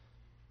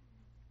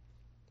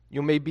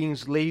 You may be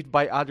enslaved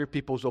by other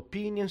people's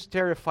opinions,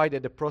 terrified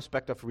at the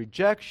prospect of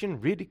rejection,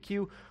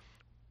 ridicule,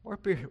 or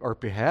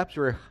perhaps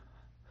you're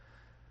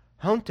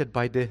haunted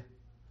by the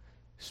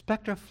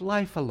specter of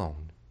life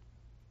alone.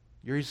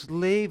 You're a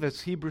slave,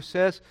 as Hebrews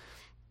says,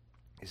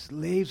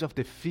 slaves of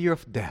the fear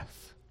of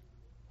death.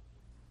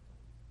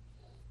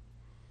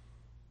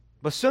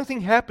 But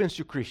something happens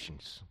to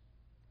Christians.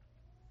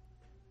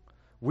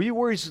 We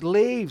were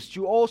slaves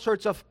to all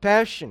sorts of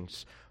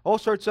passions, all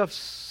sorts of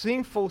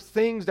sinful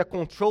things that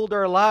controlled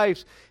our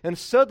lives, and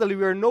suddenly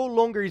we are no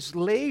longer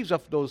slaves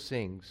of those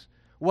things.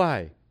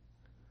 Why?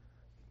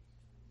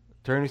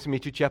 Turn with me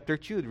to chapter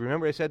 2.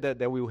 Remember I said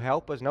that will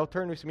help us? Now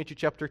turn with me to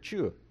chapter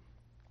 2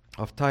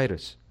 of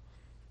Titus.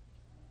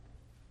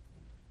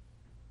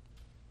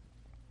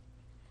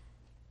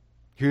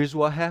 Here's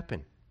what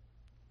happened.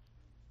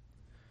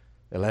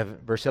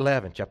 Verse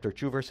 11, chapter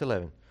 2, verse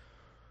 11.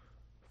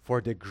 For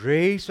the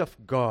grace of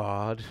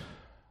God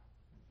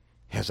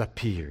has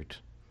appeared,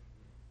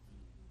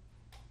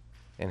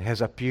 and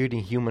has appeared in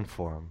human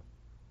form,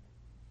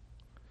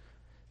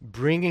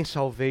 bringing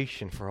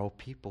salvation for all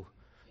people,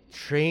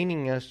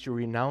 training us to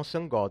renounce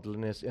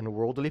ungodliness and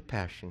worldly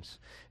passions,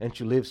 and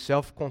to live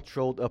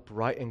self-controlled,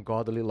 upright, and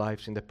godly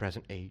lives in the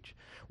present age,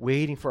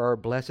 waiting for our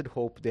blessed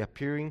hope, the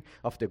appearing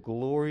of the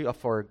glory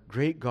of our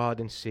great God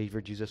and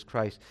Savior, Jesus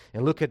Christ.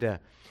 And look at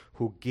that.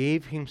 Who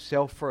gave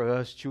himself for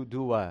us to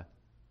do what?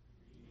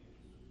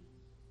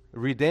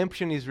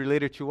 Redemption is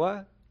related to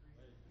what?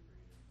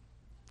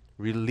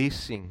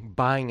 Releasing,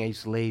 buying a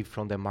slave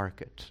from the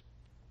market.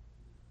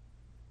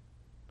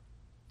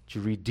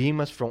 To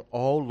redeem us from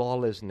all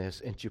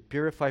lawlessness and to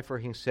purify for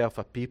himself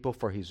a people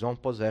for his own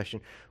possession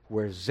who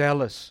are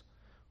zealous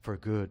for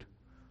good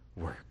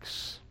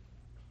works.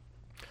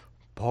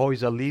 Paul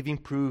is a living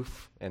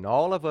proof, and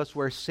all of us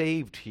were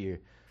saved here,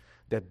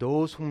 that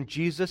those whom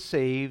Jesus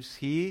saves,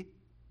 he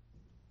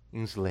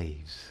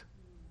enslaves.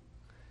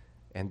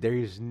 And there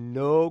is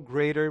no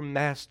greater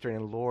master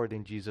and Lord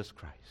than Jesus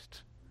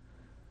Christ.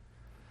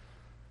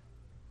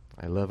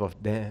 I love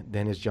what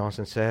Dennis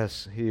Johnson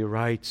says. He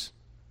writes,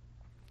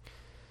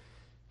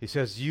 he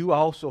says, you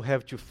also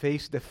have to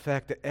face the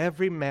fact that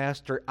every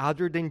master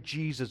other than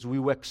Jesus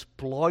will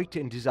exploit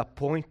and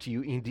disappoint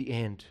you in the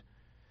end.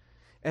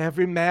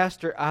 Every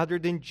master other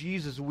than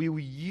Jesus will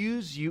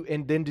use you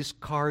and then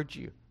discard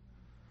you.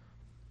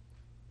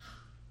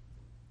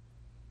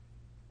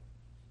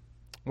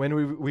 When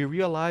we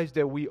realize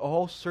that we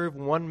all serve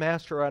one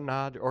master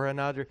or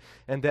another,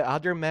 and the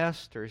other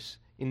masters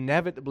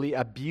inevitably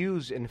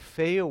abuse and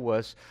fail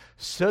us,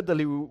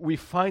 suddenly we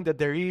find that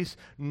there is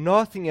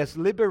nothing as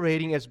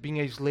liberating as being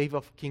a slave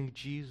of King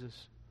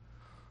Jesus.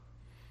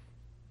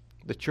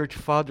 The church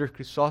father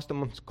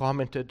Chrysostom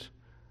commented,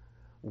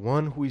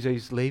 one who is a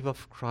slave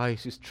of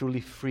Christ is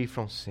truly free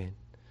from sin.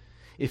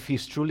 If he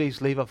is truly a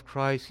slave of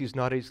Christ, he is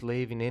not a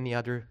slave in any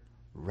other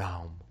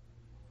realm.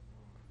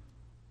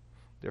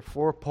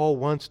 Therefore, Paul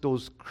wants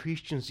those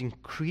Christians in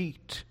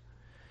Crete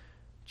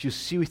to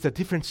see with a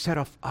different set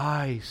of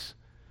eyes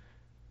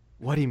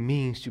what it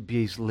means to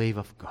be a slave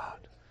of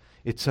God.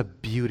 It's a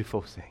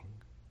beautiful thing.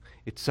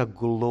 It's a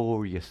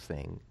glorious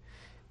thing.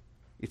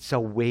 It's a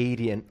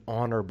weighty and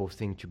honorable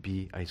thing to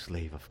be a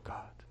slave of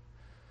God.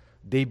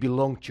 They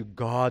belong to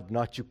God,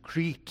 not to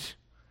Crete.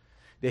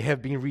 They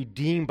have been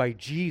redeemed by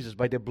Jesus,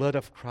 by the blood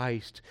of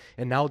Christ,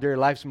 and now their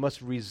lives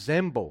must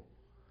resemble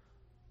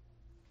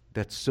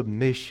that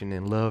submission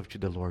and love to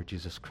the Lord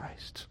Jesus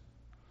Christ.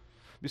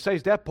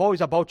 Besides that, Paul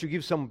is about to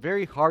give some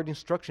very hard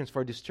instructions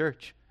for this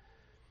church.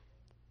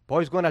 Paul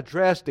is going to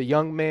address the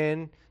young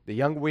men, the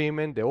young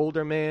women, the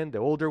older men, the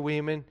older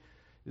women.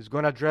 He's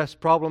going to address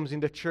problems in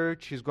the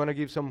church. He's going to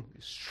give some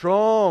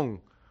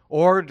strong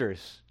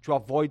orders to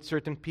avoid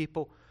certain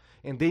people.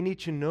 And they need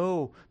to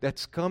know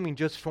that's coming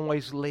just from a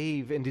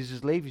slave, and this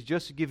slave is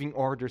just giving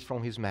orders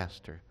from his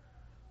master.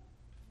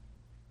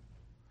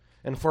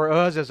 And for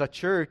us as a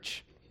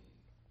church,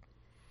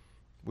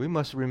 we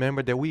must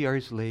remember that we are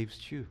slaves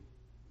too.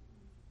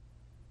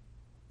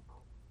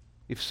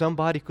 If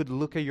somebody could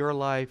look at your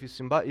life,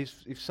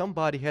 if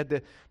somebody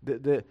had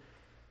the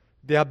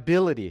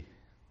ability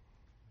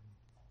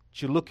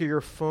to look at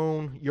your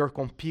phone, your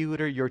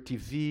computer, your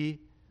TV,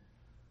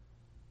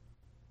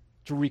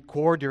 to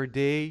record your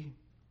day,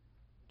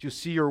 to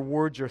see your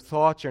words, your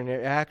thoughts, and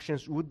your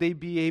actions, would they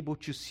be able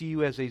to see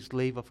you as a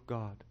slave of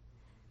God?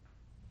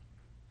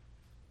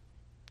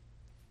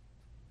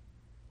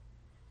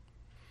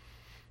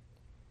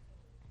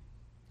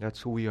 That's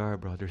who we are,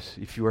 brothers.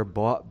 If you are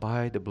bought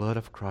by the blood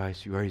of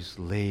Christ, you are a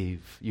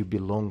slave. You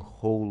belong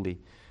wholly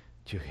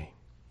to Him.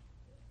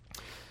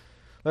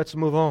 Let's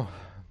move on.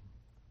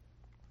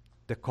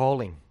 The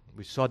calling.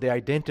 We saw the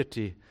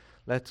identity.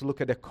 Let's look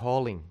at the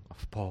calling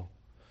of Paul.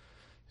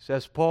 It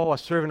says, Paul, a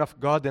servant of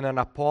God and an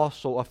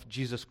apostle of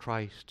Jesus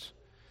Christ.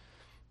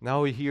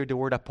 Now we hear the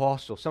word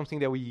apostle, something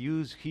that we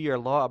use here a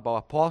lot about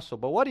apostle.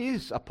 But what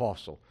is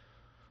apostle?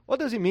 What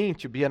does it mean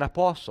to be an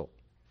apostle?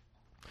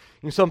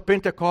 In some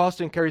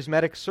Pentecostal and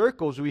charismatic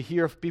circles, we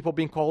hear of people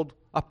being called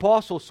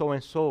apostles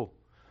so-and-so.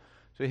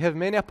 So you have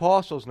many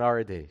apostles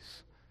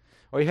nowadays.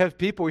 Or you have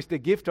people with the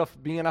gift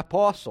of being an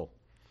apostle.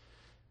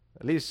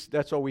 At least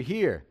that's what we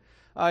hear.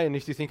 And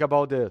if you think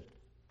about the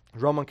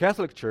Roman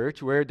Catholic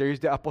Church, where there is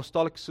the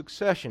apostolic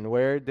succession,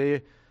 where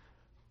the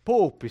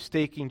Pope is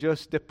taking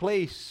just the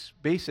place,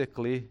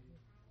 basically,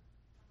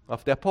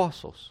 of the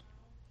apostles.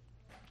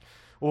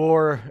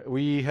 Or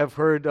we have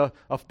heard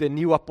of the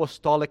New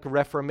Apostolic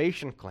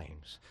Reformation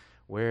claims,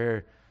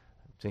 where,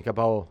 think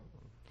about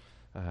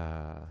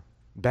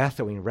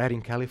Bethel in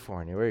Redding,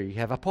 California, where you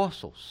have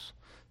apostles,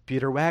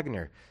 Peter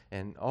Wagner,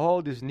 and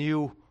all this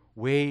new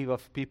wave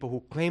of people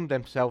who claim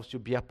themselves to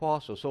be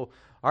apostles. So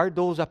are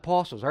those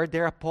apostles? Are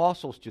there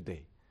apostles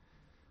today?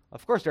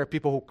 Of course, there are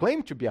people who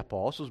claim to be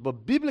apostles,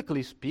 but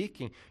biblically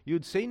speaking,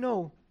 you'd say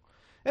no.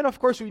 And of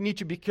course, we need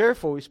to be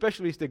careful,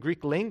 especially with the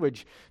Greek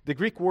language. The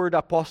Greek word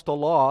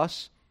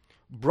apostolos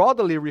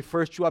broadly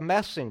refers to a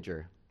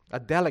messenger, a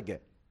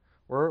delegate,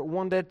 or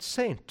one that's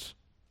sent.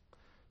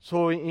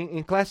 So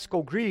in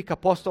classical Greek,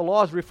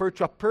 apostolos refer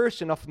to a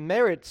person of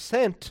merit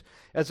sent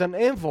as an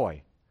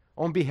envoy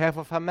on behalf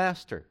of a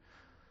master.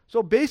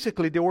 So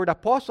basically, the word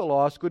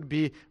apostolos could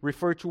be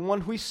referred to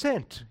one who is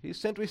sent. He's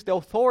sent with the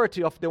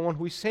authority of the one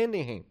who is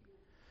sending him.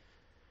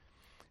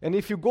 And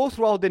if you go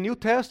throughout the New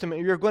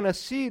Testament, you're going to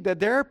see that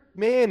there are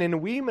men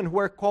and women who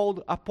are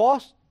called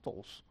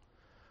apostles,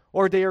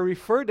 or they are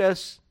referred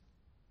as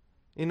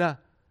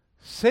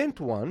sent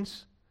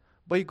ones.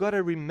 But you got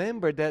to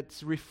remember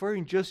that's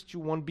referring just to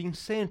one being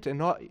sent, and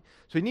not.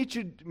 So you need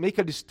to make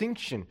a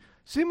distinction,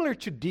 similar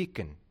to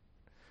deacon.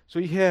 So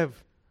you have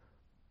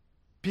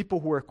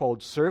people who are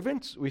called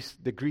servants, with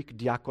the Greek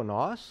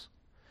diakonos,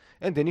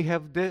 and then you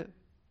have the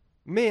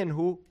men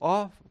who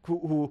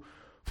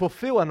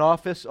fulfill an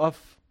office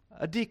of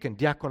a deacon,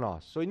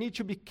 diakonos. So you need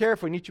to be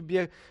careful. You need to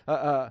be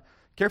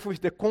careful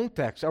with the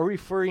context. Are we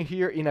referring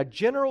here in a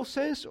general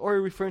sense, or are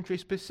we referring to a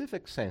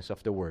specific sense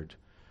of the word?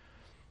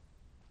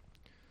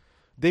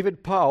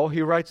 David Powell,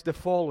 he writes the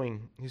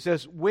following. He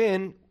says,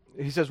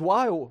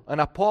 while an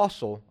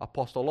apostle,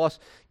 apostolos,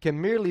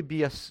 can merely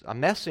be a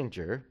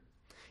messenger,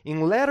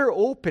 in letter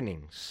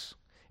openings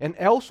and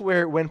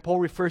elsewhere when Paul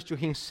refers to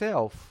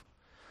himself,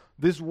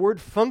 this word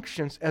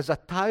functions as a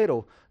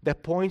title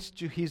that points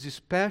to his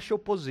special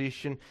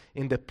position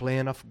in the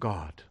plan of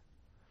God.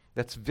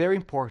 That's very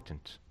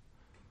important.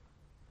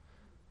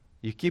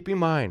 You keep in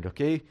mind,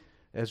 okay?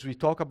 As we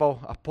talk about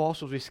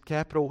apostles with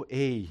capital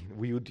A,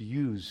 we would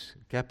use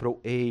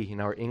capital A in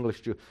our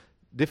English to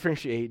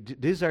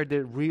differentiate. These are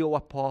the real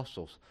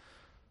apostles.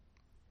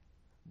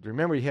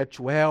 Remember, you had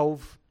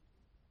 12.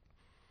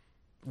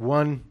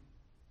 One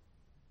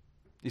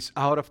is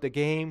out of the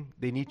game.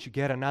 They need to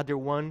get another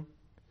one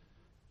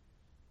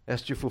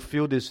as to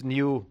fulfill this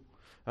new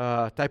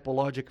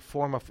typologic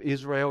form of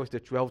Israel with the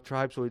 12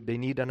 tribes, so they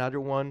need another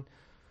one.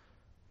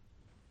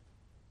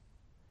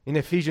 In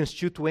Ephesians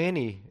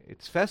 2:20,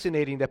 it's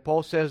fascinating that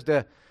Paul says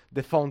that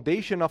the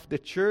foundation of the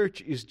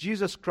church is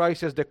Jesus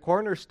Christ as the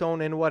cornerstone,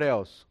 and what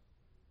else?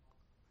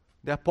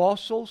 The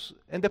apostles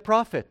and the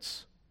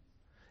prophets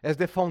as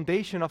the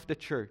foundation of the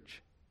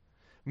church.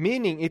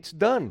 Meaning it's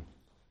done.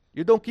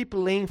 You don't keep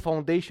laying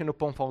foundation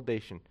upon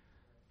foundation.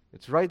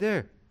 It's right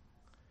there.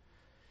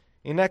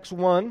 In Acts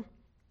 1,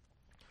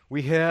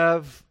 we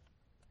have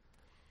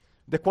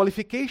the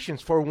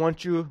qualifications for one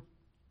to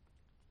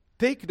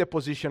take the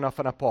position of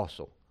an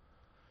apostle.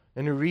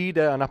 And you read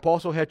an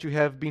apostle had to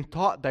have been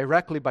taught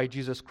directly by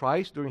Jesus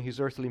Christ during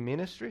his earthly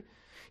ministry.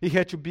 He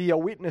had to be a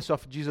witness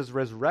of Jesus'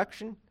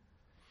 resurrection.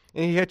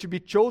 And he had to be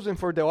chosen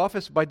for the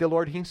office by the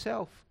Lord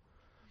himself.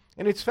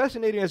 And it's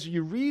fascinating as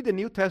you read the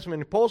New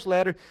Testament in Paul's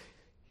letter,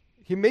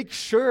 he makes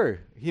sure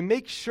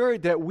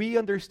that we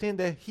understand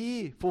that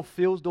he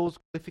fulfills those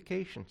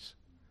qualifications.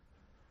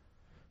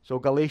 So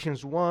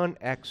Galatians 1,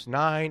 Acts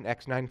 9,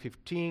 Acts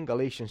 9:15,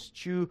 Galatians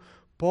 2,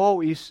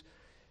 Paul is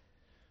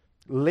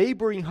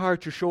laboring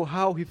hard to show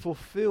how he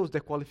fulfills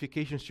the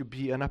qualifications to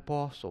be an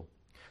apostle.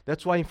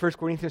 That's why in 1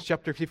 Corinthians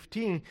chapter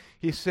 15,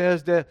 he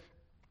says that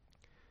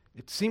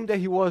it seemed that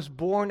he was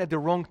born at the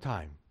wrong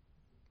time,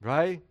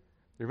 right?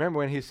 Remember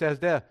when he says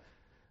that?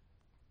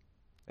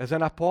 As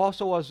an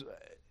apostle,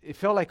 it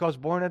felt like I was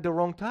born at the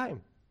wrong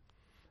time.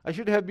 I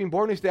should have been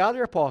born with the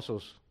other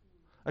apostles.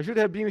 I should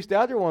have been with the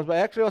other ones, but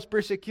actually I was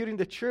persecuting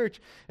the church,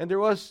 and there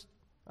was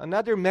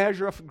another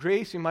measure of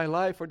grace in my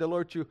life for the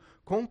Lord to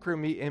conquer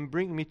me and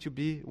bring me to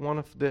be one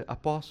of the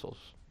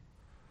apostles.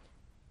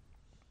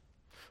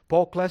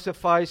 Paul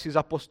classifies his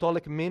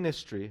apostolic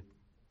ministry.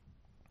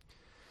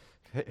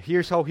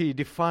 Here's how he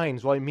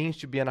defines what it means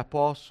to be an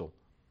apostle.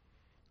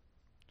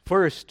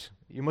 First,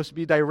 you must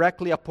be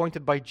directly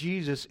appointed by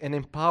Jesus and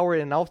empowered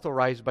and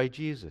authorized by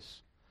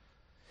Jesus.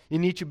 You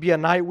need to be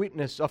an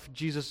eyewitness of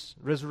Jesus'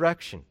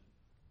 resurrection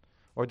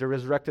or the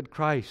resurrected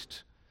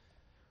Christ.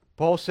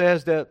 Paul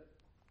says that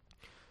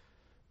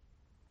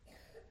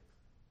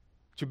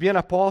to be an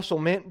apostle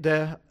meant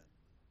that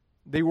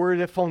they were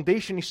the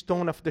foundation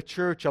stone of the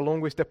church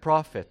along with the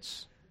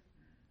prophets.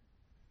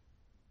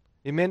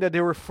 It meant that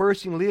they were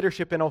first in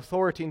leadership and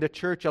authority in the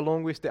church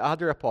along with the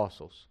other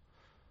apostles.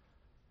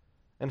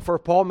 And for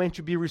Paul meant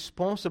to be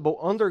responsible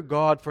under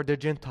God for the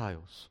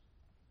Gentiles.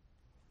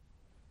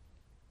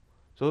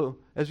 So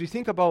as we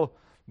think about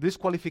these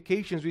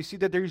qualifications, we see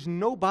that there is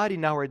nobody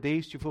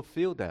nowadays to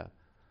fulfill that.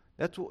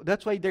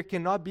 That's why there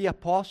cannot be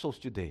apostles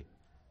today.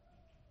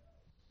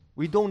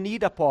 We don't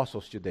need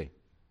apostles today.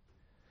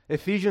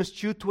 Ephesians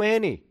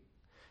 2:20.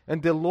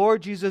 And the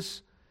Lord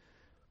Jesus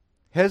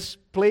has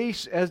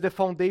placed as the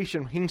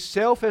foundation,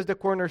 himself as the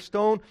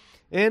cornerstone,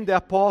 and the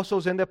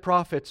apostles and the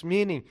prophets,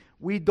 meaning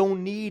we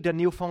don't need a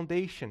new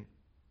foundation.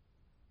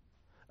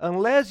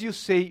 Unless you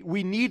say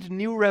we need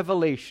new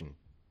revelation,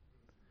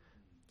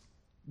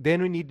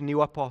 then we need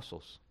new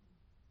apostles.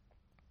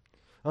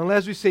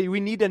 Unless we say we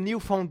need a new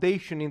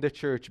foundation in the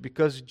church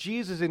because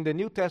Jesus in the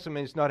New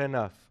Testament is not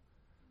enough,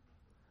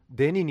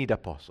 then you need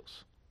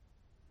apostles.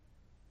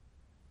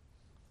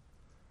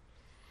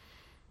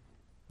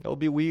 That would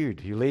be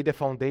weird. You lay the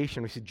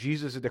foundation, we see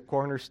Jesus is the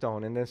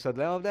cornerstone, and then said,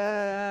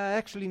 I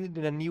actually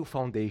needed a new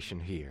foundation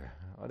here.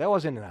 That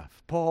wasn't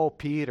enough. Paul,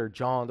 Peter,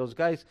 John, those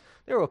guys,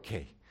 they're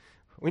okay.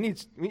 We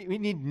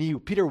need new.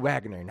 Peter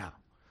Wagner now.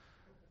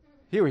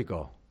 Here we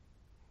go.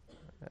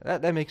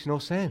 That makes no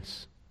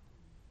sense.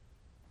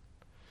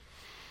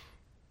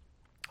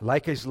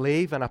 Like a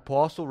slave, an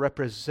apostle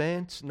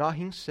represents not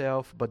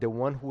himself, but the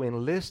one who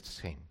enlists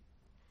him.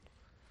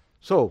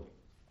 So,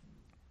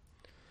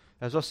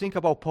 as I think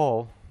about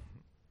Paul,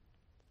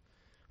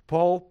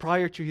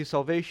 prior to his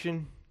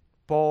salvation,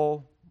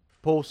 Paul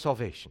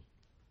post-salvation.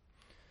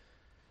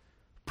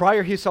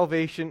 Prior his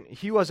salvation,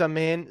 he was a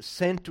man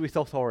sent with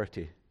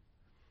authority.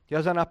 He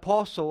was an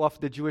apostle of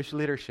the Jewish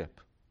leadership.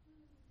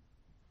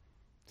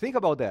 Think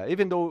about that.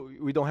 Even though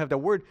we don't have the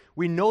word,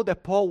 we know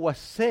that Paul was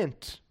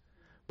sent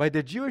by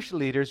the Jewish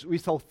leaders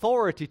with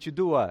authority to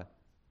do what?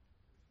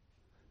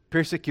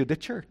 Persecute the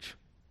church.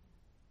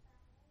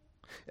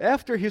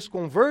 After his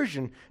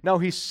conversion, now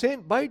he's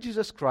sent by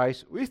Jesus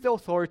Christ with the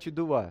authority to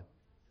do what?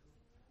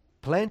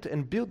 Plant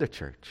and build the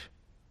church.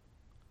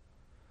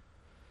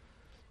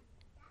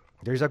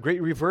 There's a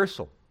great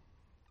reversal.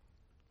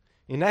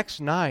 In Acts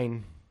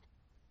 9,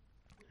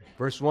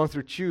 verse 1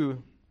 through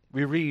 2,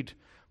 we read,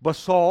 But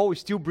Saul,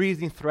 still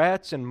breathing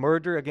threats and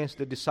murder against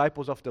the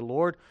disciples of the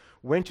Lord,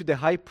 went to the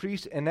high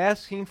priest and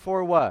asked him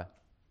for what?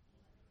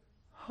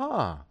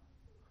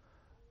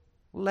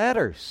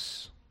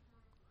 Letters.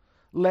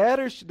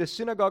 Letters to the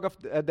synagogue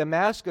of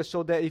Damascus,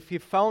 so that if he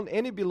found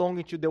any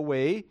belonging to the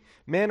way,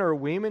 men or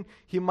women,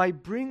 he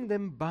might bring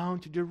them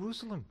bound to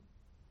Jerusalem.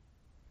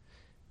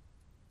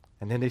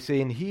 And then they say,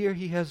 and here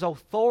he has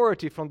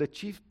authority from the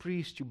chief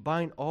priest to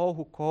bind all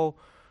who call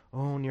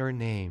on your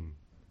name.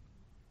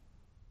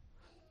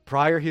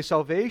 Prior his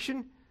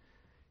salvation,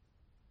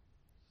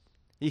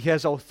 he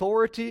has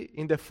authority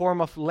in the form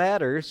of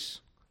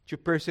letters to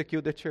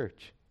persecute the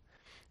church.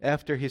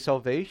 After his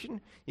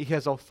salvation, he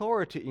has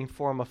authority in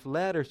form of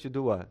letters to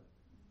do what?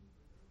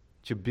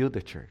 To build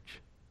the church.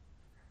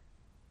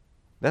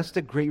 That's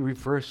the great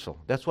reversal.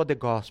 That's what the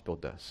gospel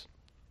does.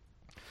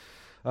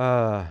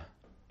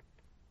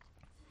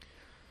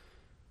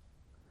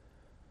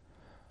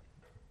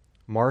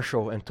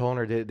 Marshall and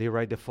Toner, they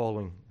write the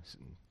following,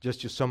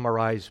 just to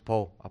summarize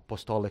Paul's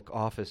apostolic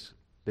office.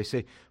 They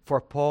say, for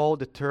Paul,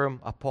 the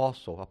term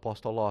apostle,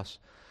 apostolos,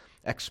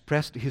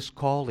 expressed his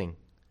calling,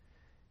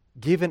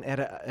 given at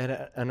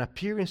an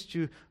appearance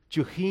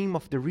to him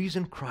of the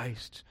risen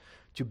Christ,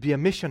 to be a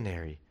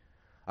missionary,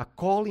 a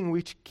calling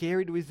which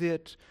carried with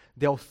it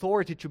the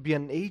authority to be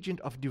an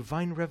agent of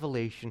divine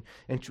revelation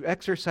and to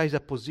exercise a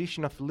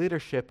position of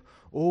leadership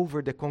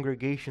over the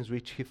congregations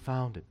which he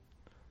founded.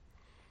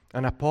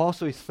 An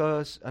apostle is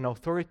thus an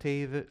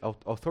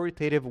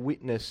authoritative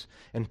witness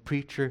and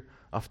preacher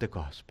of the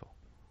gospel.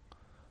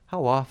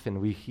 How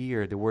often we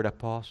hear the word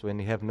apostle and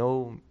we have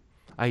no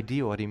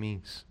idea what it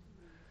means.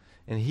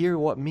 And here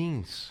what it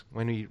means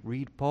when we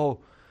read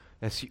Paul,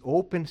 as he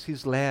opens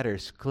his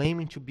letters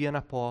claiming to be an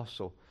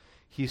apostle,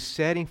 he's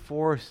setting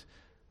forth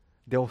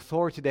the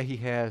authority that he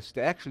has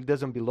that actually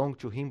doesn't belong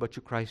to him but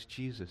to Christ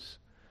Jesus.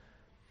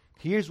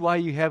 Here's why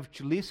you have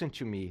to listen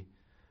to me,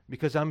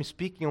 because I'm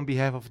speaking on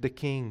behalf of the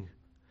King.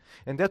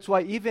 And that's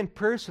why even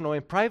personal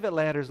and private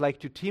letters like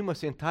to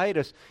Timothy and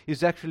Titus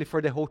is actually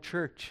for the whole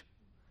church,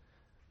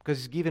 because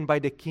it's given by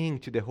the King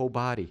to the whole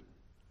body.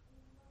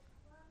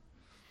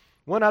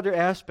 One other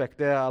aspect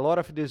that a lot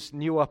of these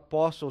new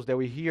apostles that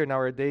we hear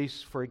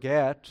nowadays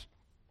forget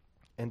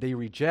and they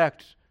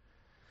reject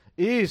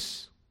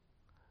is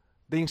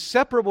the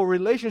inseparable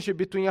relationship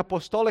between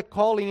apostolic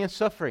calling and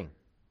suffering.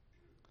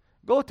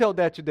 Go tell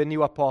that to the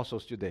new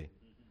apostles today,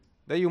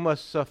 that you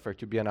must suffer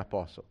to be an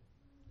apostle.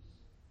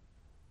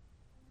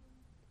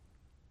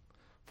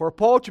 For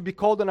Paul to be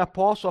called an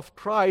apostle of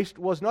Christ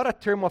was not a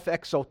term of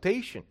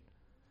exaltation.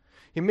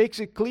 He makes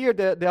it clear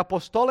that the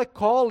apostolic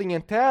calling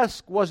and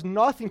task was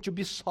nothing to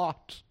be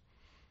sought.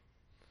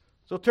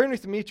 So turn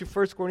with me to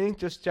 1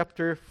 Corinthians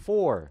chapter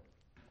 4.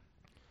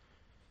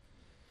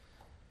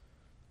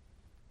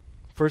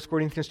 1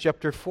 Corinthians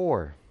chapter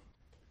 4.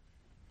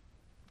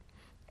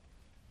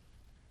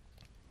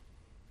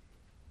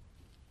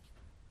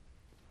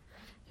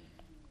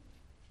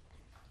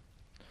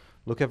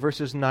 Look at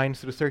verses 9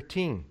 through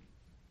 13.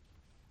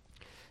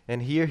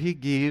 And here he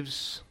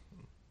gives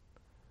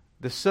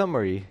the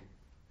summary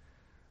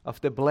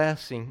of the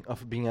blessing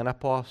of being an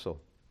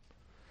apostle.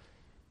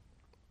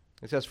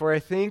 It says, "For I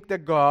think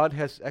that God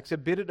has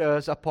exhibited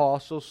us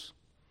apostles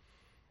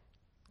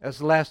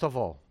as last of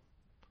all,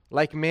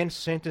 like men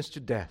sentenced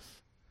to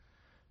death,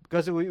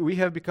 because we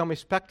have become a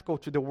spectacle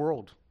to the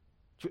world,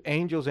 to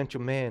angels and to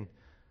men.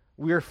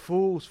 We are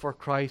fools for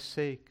Christ's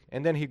sake."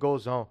 And then he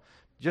goes on,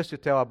 just to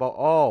tell about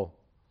all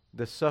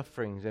the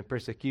sufferings and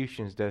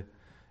persecutions that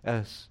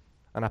as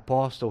an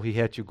apostle he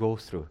had to go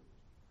through.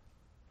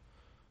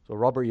 So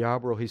Robert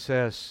Yarbrough, he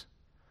says,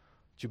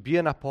 to be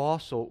an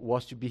apostle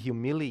was to be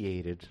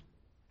humiliated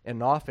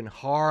and often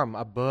harmed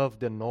above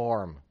the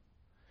norm.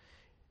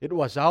 It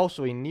was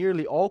also, in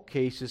nearly all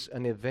cases,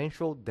 an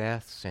eventual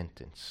death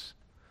sentence.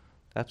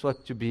 That's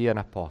what to be an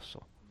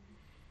apostle.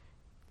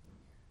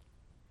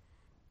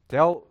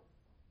 Tell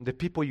the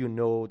people you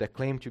know that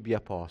claim to be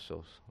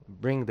apostles,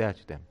 bring that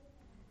to them.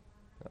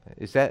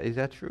 Is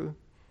that true?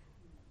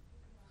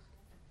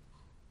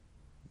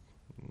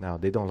 No,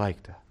 they don't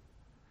like that.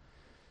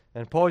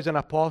 And Paul is an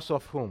apostle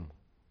of whom?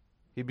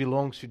 He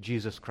belongs to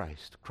Jesus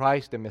Christ.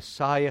 Christ, the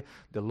Messiah,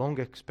 the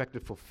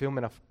long-expected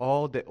fulfillment of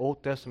all the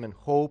Old Testament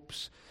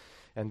hopes.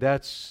 And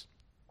that's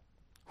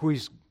who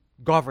is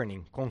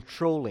governing,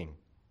 controlling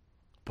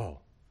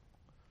Paul.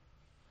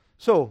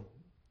 So,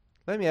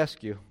 let me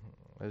ask you,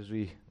 as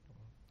we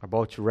are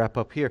about to wrap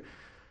up here,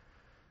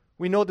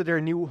 we know that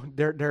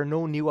there are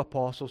no new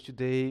apostles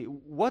today.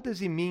 What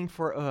does it mean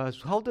for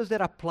us? How does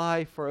that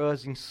apply for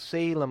us in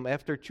Salem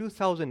after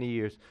 2,000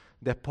 years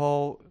that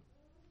Paul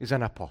is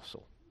an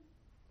apostle?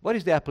 What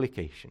is the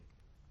application?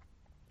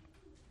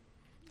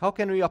 How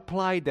can we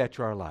apply that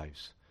to our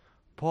lives?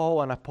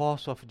 Paul, an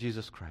apostle of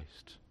Jesus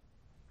Christ.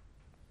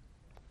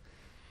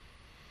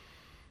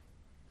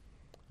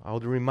 I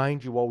would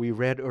remind you what we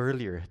read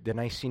earlier, the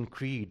Nicene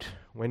Creed,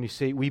 when we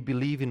say we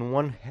believe in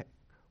one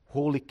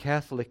Holy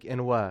Catholic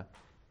and what?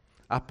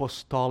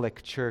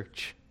 Apostolic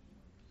Church.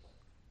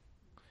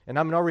 And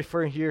I'm not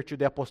referring here to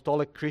the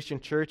Apostolic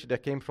Christian Church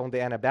that came from the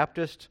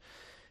Anabaptist,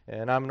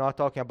 and I'm not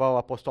talking about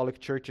apostolic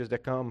churches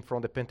that come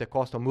from the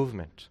Pentecostal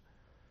movement.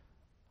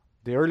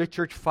 The early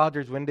church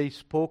fathers, when they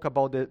spoke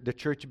about the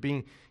church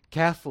being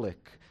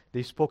Catholic,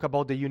 they spoke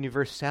about the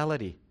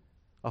universality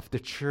of the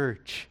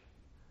church.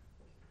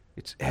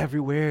 It's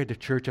everywhere, the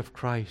church of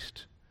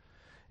Christ.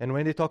 And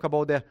when they talk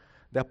about the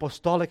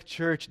apostolic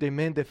church, they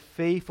meant the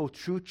faithful,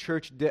 true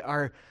church that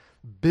are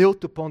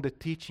built upon the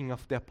teaching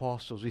of the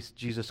apostles with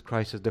Jesus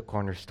Christ as the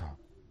cornerstone.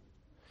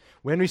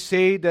 When we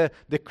say that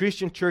the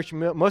Christian church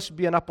must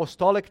be an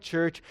apostolic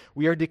church,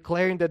 we are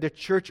declaring that the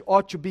church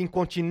ought to be in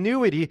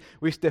continuity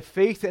with the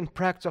faith and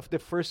practice of the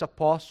first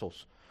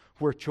apostles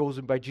who were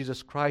chosen by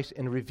Jesus Christ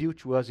and revealed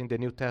to us in the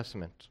New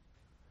Testament.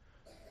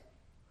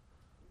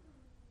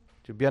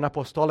 To be an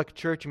apostolic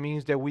church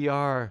means that we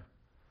are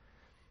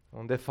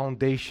on the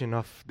foundation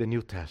of the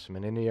New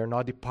Testament, and we are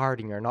not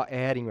departing, we are not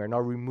adding, we are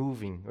not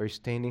removing, we are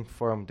standing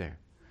firm there.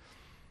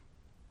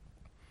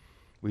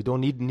 We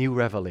don't need new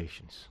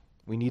revelations.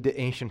 We need the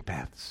ancient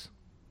paths.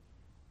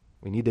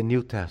 We need the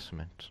New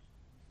Testament.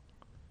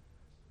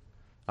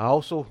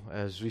 Also,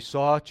 as we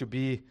saw, to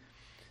be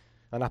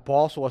an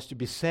apostle was to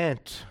be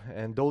sent,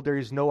 and though there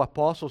is no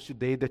apostles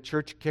today, the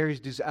church carries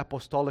this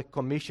apostolic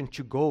commission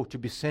to go, to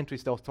be sent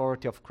with the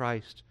authority of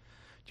Christ,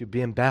 to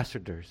be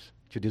ambassadors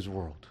to this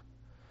world.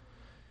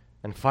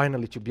 And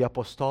finally, to be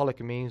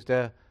apostolic means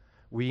that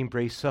we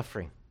embrace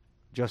suffering,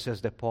 just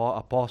as the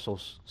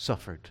apostles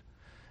suffered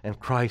and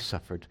Christ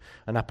suffered.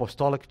 An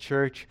apostolic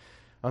church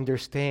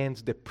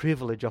understands the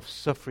privilege of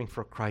suffering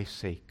for Christ's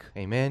sake.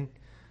 Amen?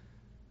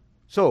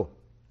 So,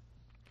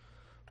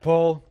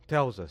 Paul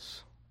tells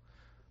us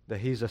that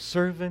he is a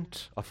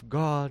servant of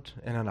God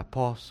and an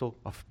apostle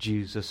of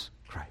Jesus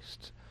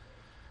Christ.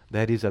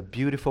 That is a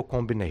beautiful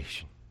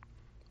combination.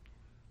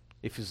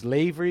 If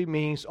slavery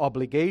means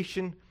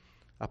obligation,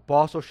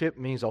 apostleship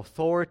means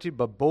authority,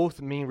 but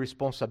both mean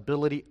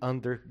responsibility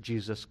under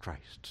Jesus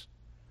Christ.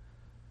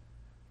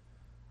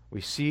 We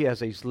see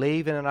as a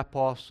slave and an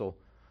apostle,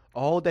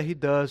 all that he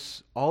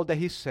does, all that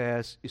he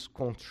says is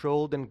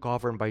controlled and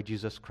governed by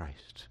Jesus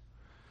Christ.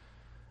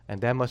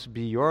 And that must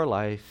be your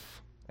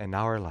life and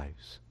our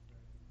lives.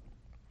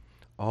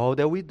 All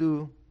that we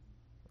do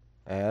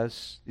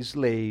as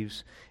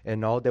slaves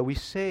and all that we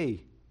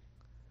say,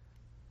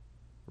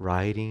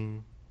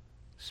 writing,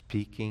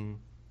 speaking,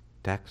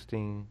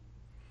 texting,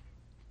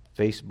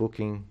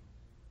 Facebooking,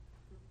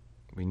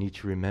 we need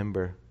to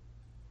remember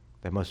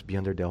that must be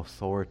under the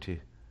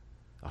authority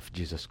of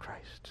Jesus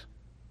Christ.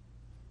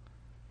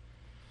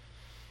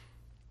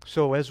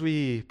 So as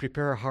we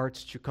prepare our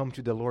hearts to come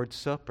to the Lord's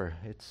Supper,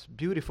 it's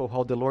beautiful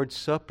how the Lord's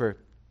Supper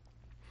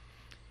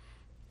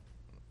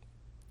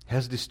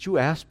has these two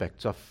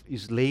aspects of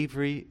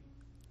slavery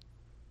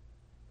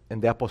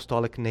and the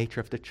apostolic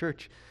nature of the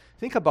church.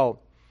 Think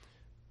about,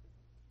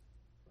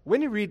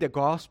 when you read the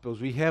Gospels,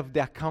 we have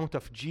the account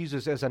of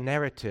Jesus as a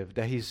narrative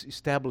that he's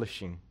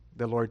establishing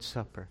the Lord's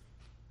Supper.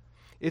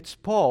 It's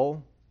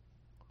Paul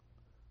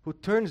who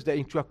turns that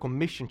into a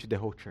commission to the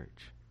whole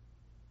church.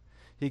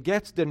 He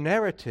gets the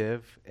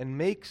narrative and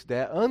makes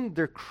that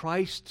under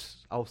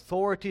Christ's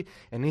authority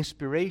and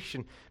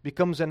inspiration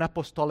becomes an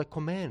apostolic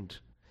command,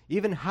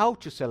 even how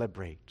to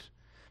celebrate.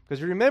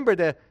 Because remember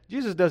that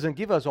Jesus doesn't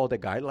give us all the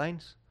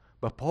guidelines,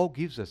 but Paul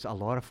gives us a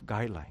lot of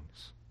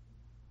guidelines.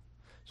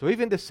 So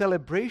even the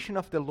celebration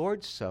of the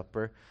Lord's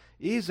Supper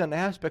is an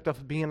aspect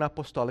of being an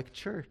apostolic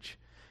church.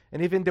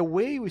 And even the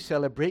way we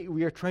celebrate,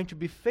 we are trying to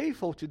be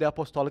faithful to the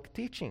apostolic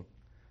teaching.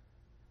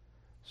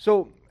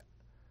 So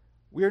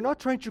we are not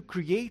trying to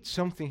create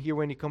something here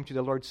when you come to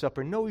the Lord's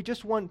Supper. No, we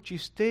just want to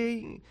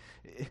stay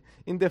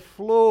in the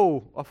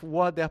flow of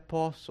what the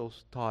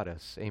apostles taught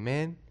us.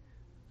 Amen?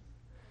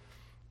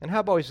 And how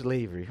about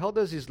slavery? How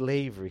does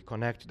slavery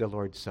connect to the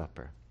Lord's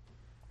Supper?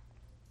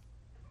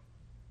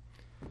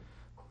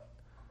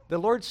 The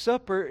Lord's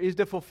Supper is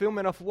the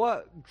fulfillment of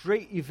what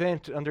great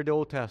event under the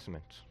Old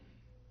Testament?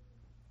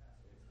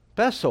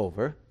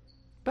 Passover.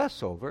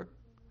 Passover.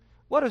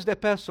 What is the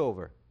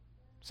Passover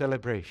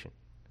celebration?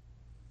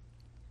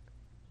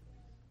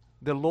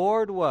 The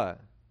Lord what?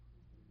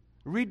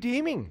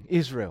 Redeeming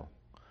Israel.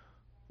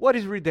 What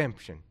is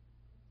redemption?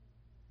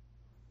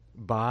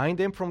 Buying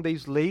them from the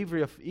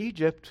slavery of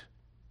Egypt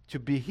to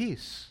be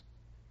His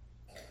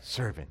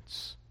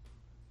servants.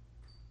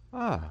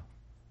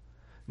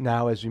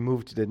 Now as we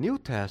move to the New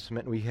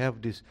Testament, we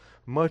have this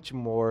much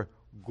more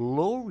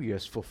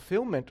glorious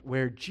fulfillment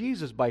where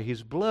Jesus, by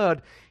His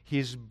blood,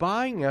 He's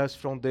buying us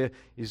from the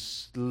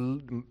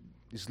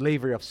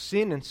slavery of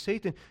sin and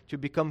Satan to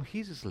become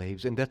His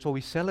slaves. And that's what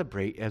we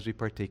celebrate as we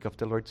partake of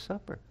the Lord's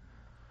Supper.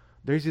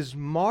 There's this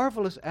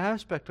marvelous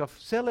aspect of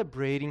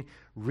celebrating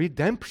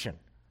redemption.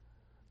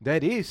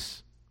 That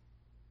is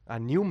a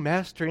new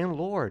master and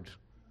Lord,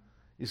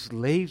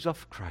 slaves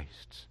of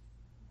Christ.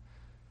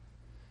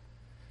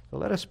 So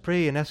let us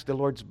pray and ask the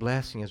Lord's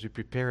blessing as we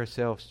prepare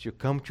ourselves to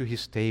come to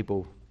His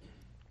table.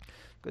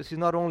 Because He's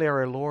not only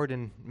our Lord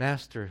and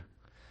Master,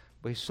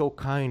 but He's so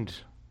kind.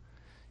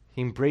 He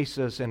embraces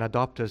us and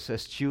adopts us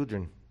as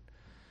children.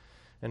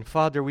 And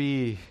Father,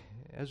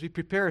 as we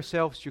prepare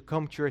ourselves to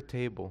come to your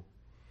table,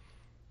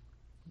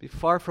 be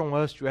far from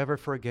us to ever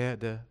forget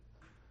that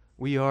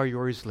we are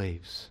your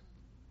slaves.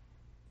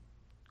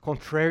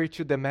 Contrary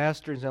to the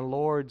masters and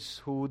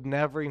lords who would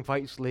never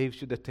invite slaves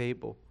to the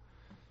table,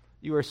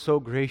 you are so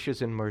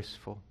gracious and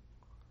merciful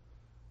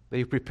that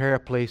you prepare a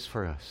place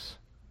for us.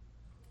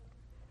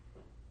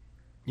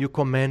 You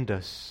command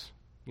us.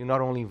 You not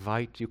only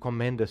invite, you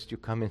command us to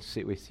come and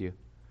sit with you.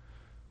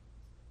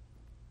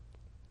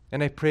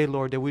 And I pray,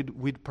 Lord, that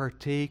we'd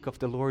partake of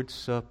the Lord's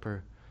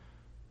Supper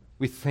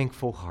with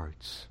thankful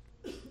hearts.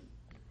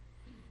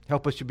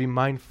 Help us to be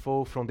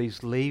mindful from the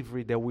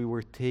slavery that we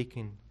were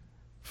taken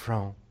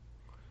from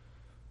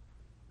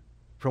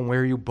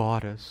where you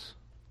bought us,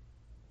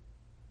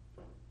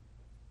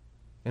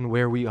 and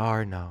where we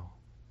are now.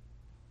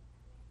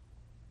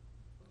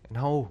 And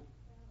how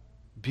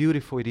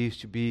beautiful it is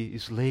to be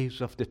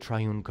slaves of the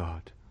triune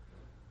God.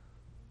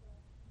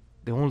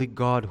 The only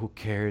God who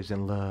cares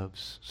and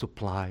loves,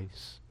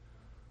 supplies,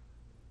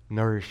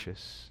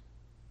 nourishes.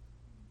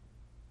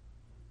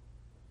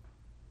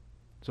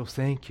 So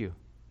thank you.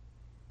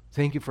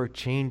 Thank you for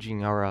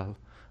changing our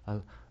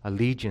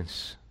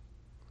allegiance.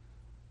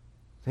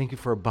 Thank you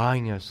for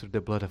buying us through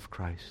the blood of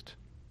Christ.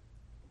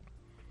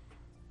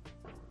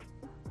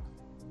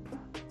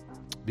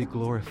 Be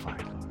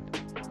glorified, Lord.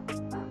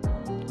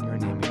 In your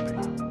name we pray.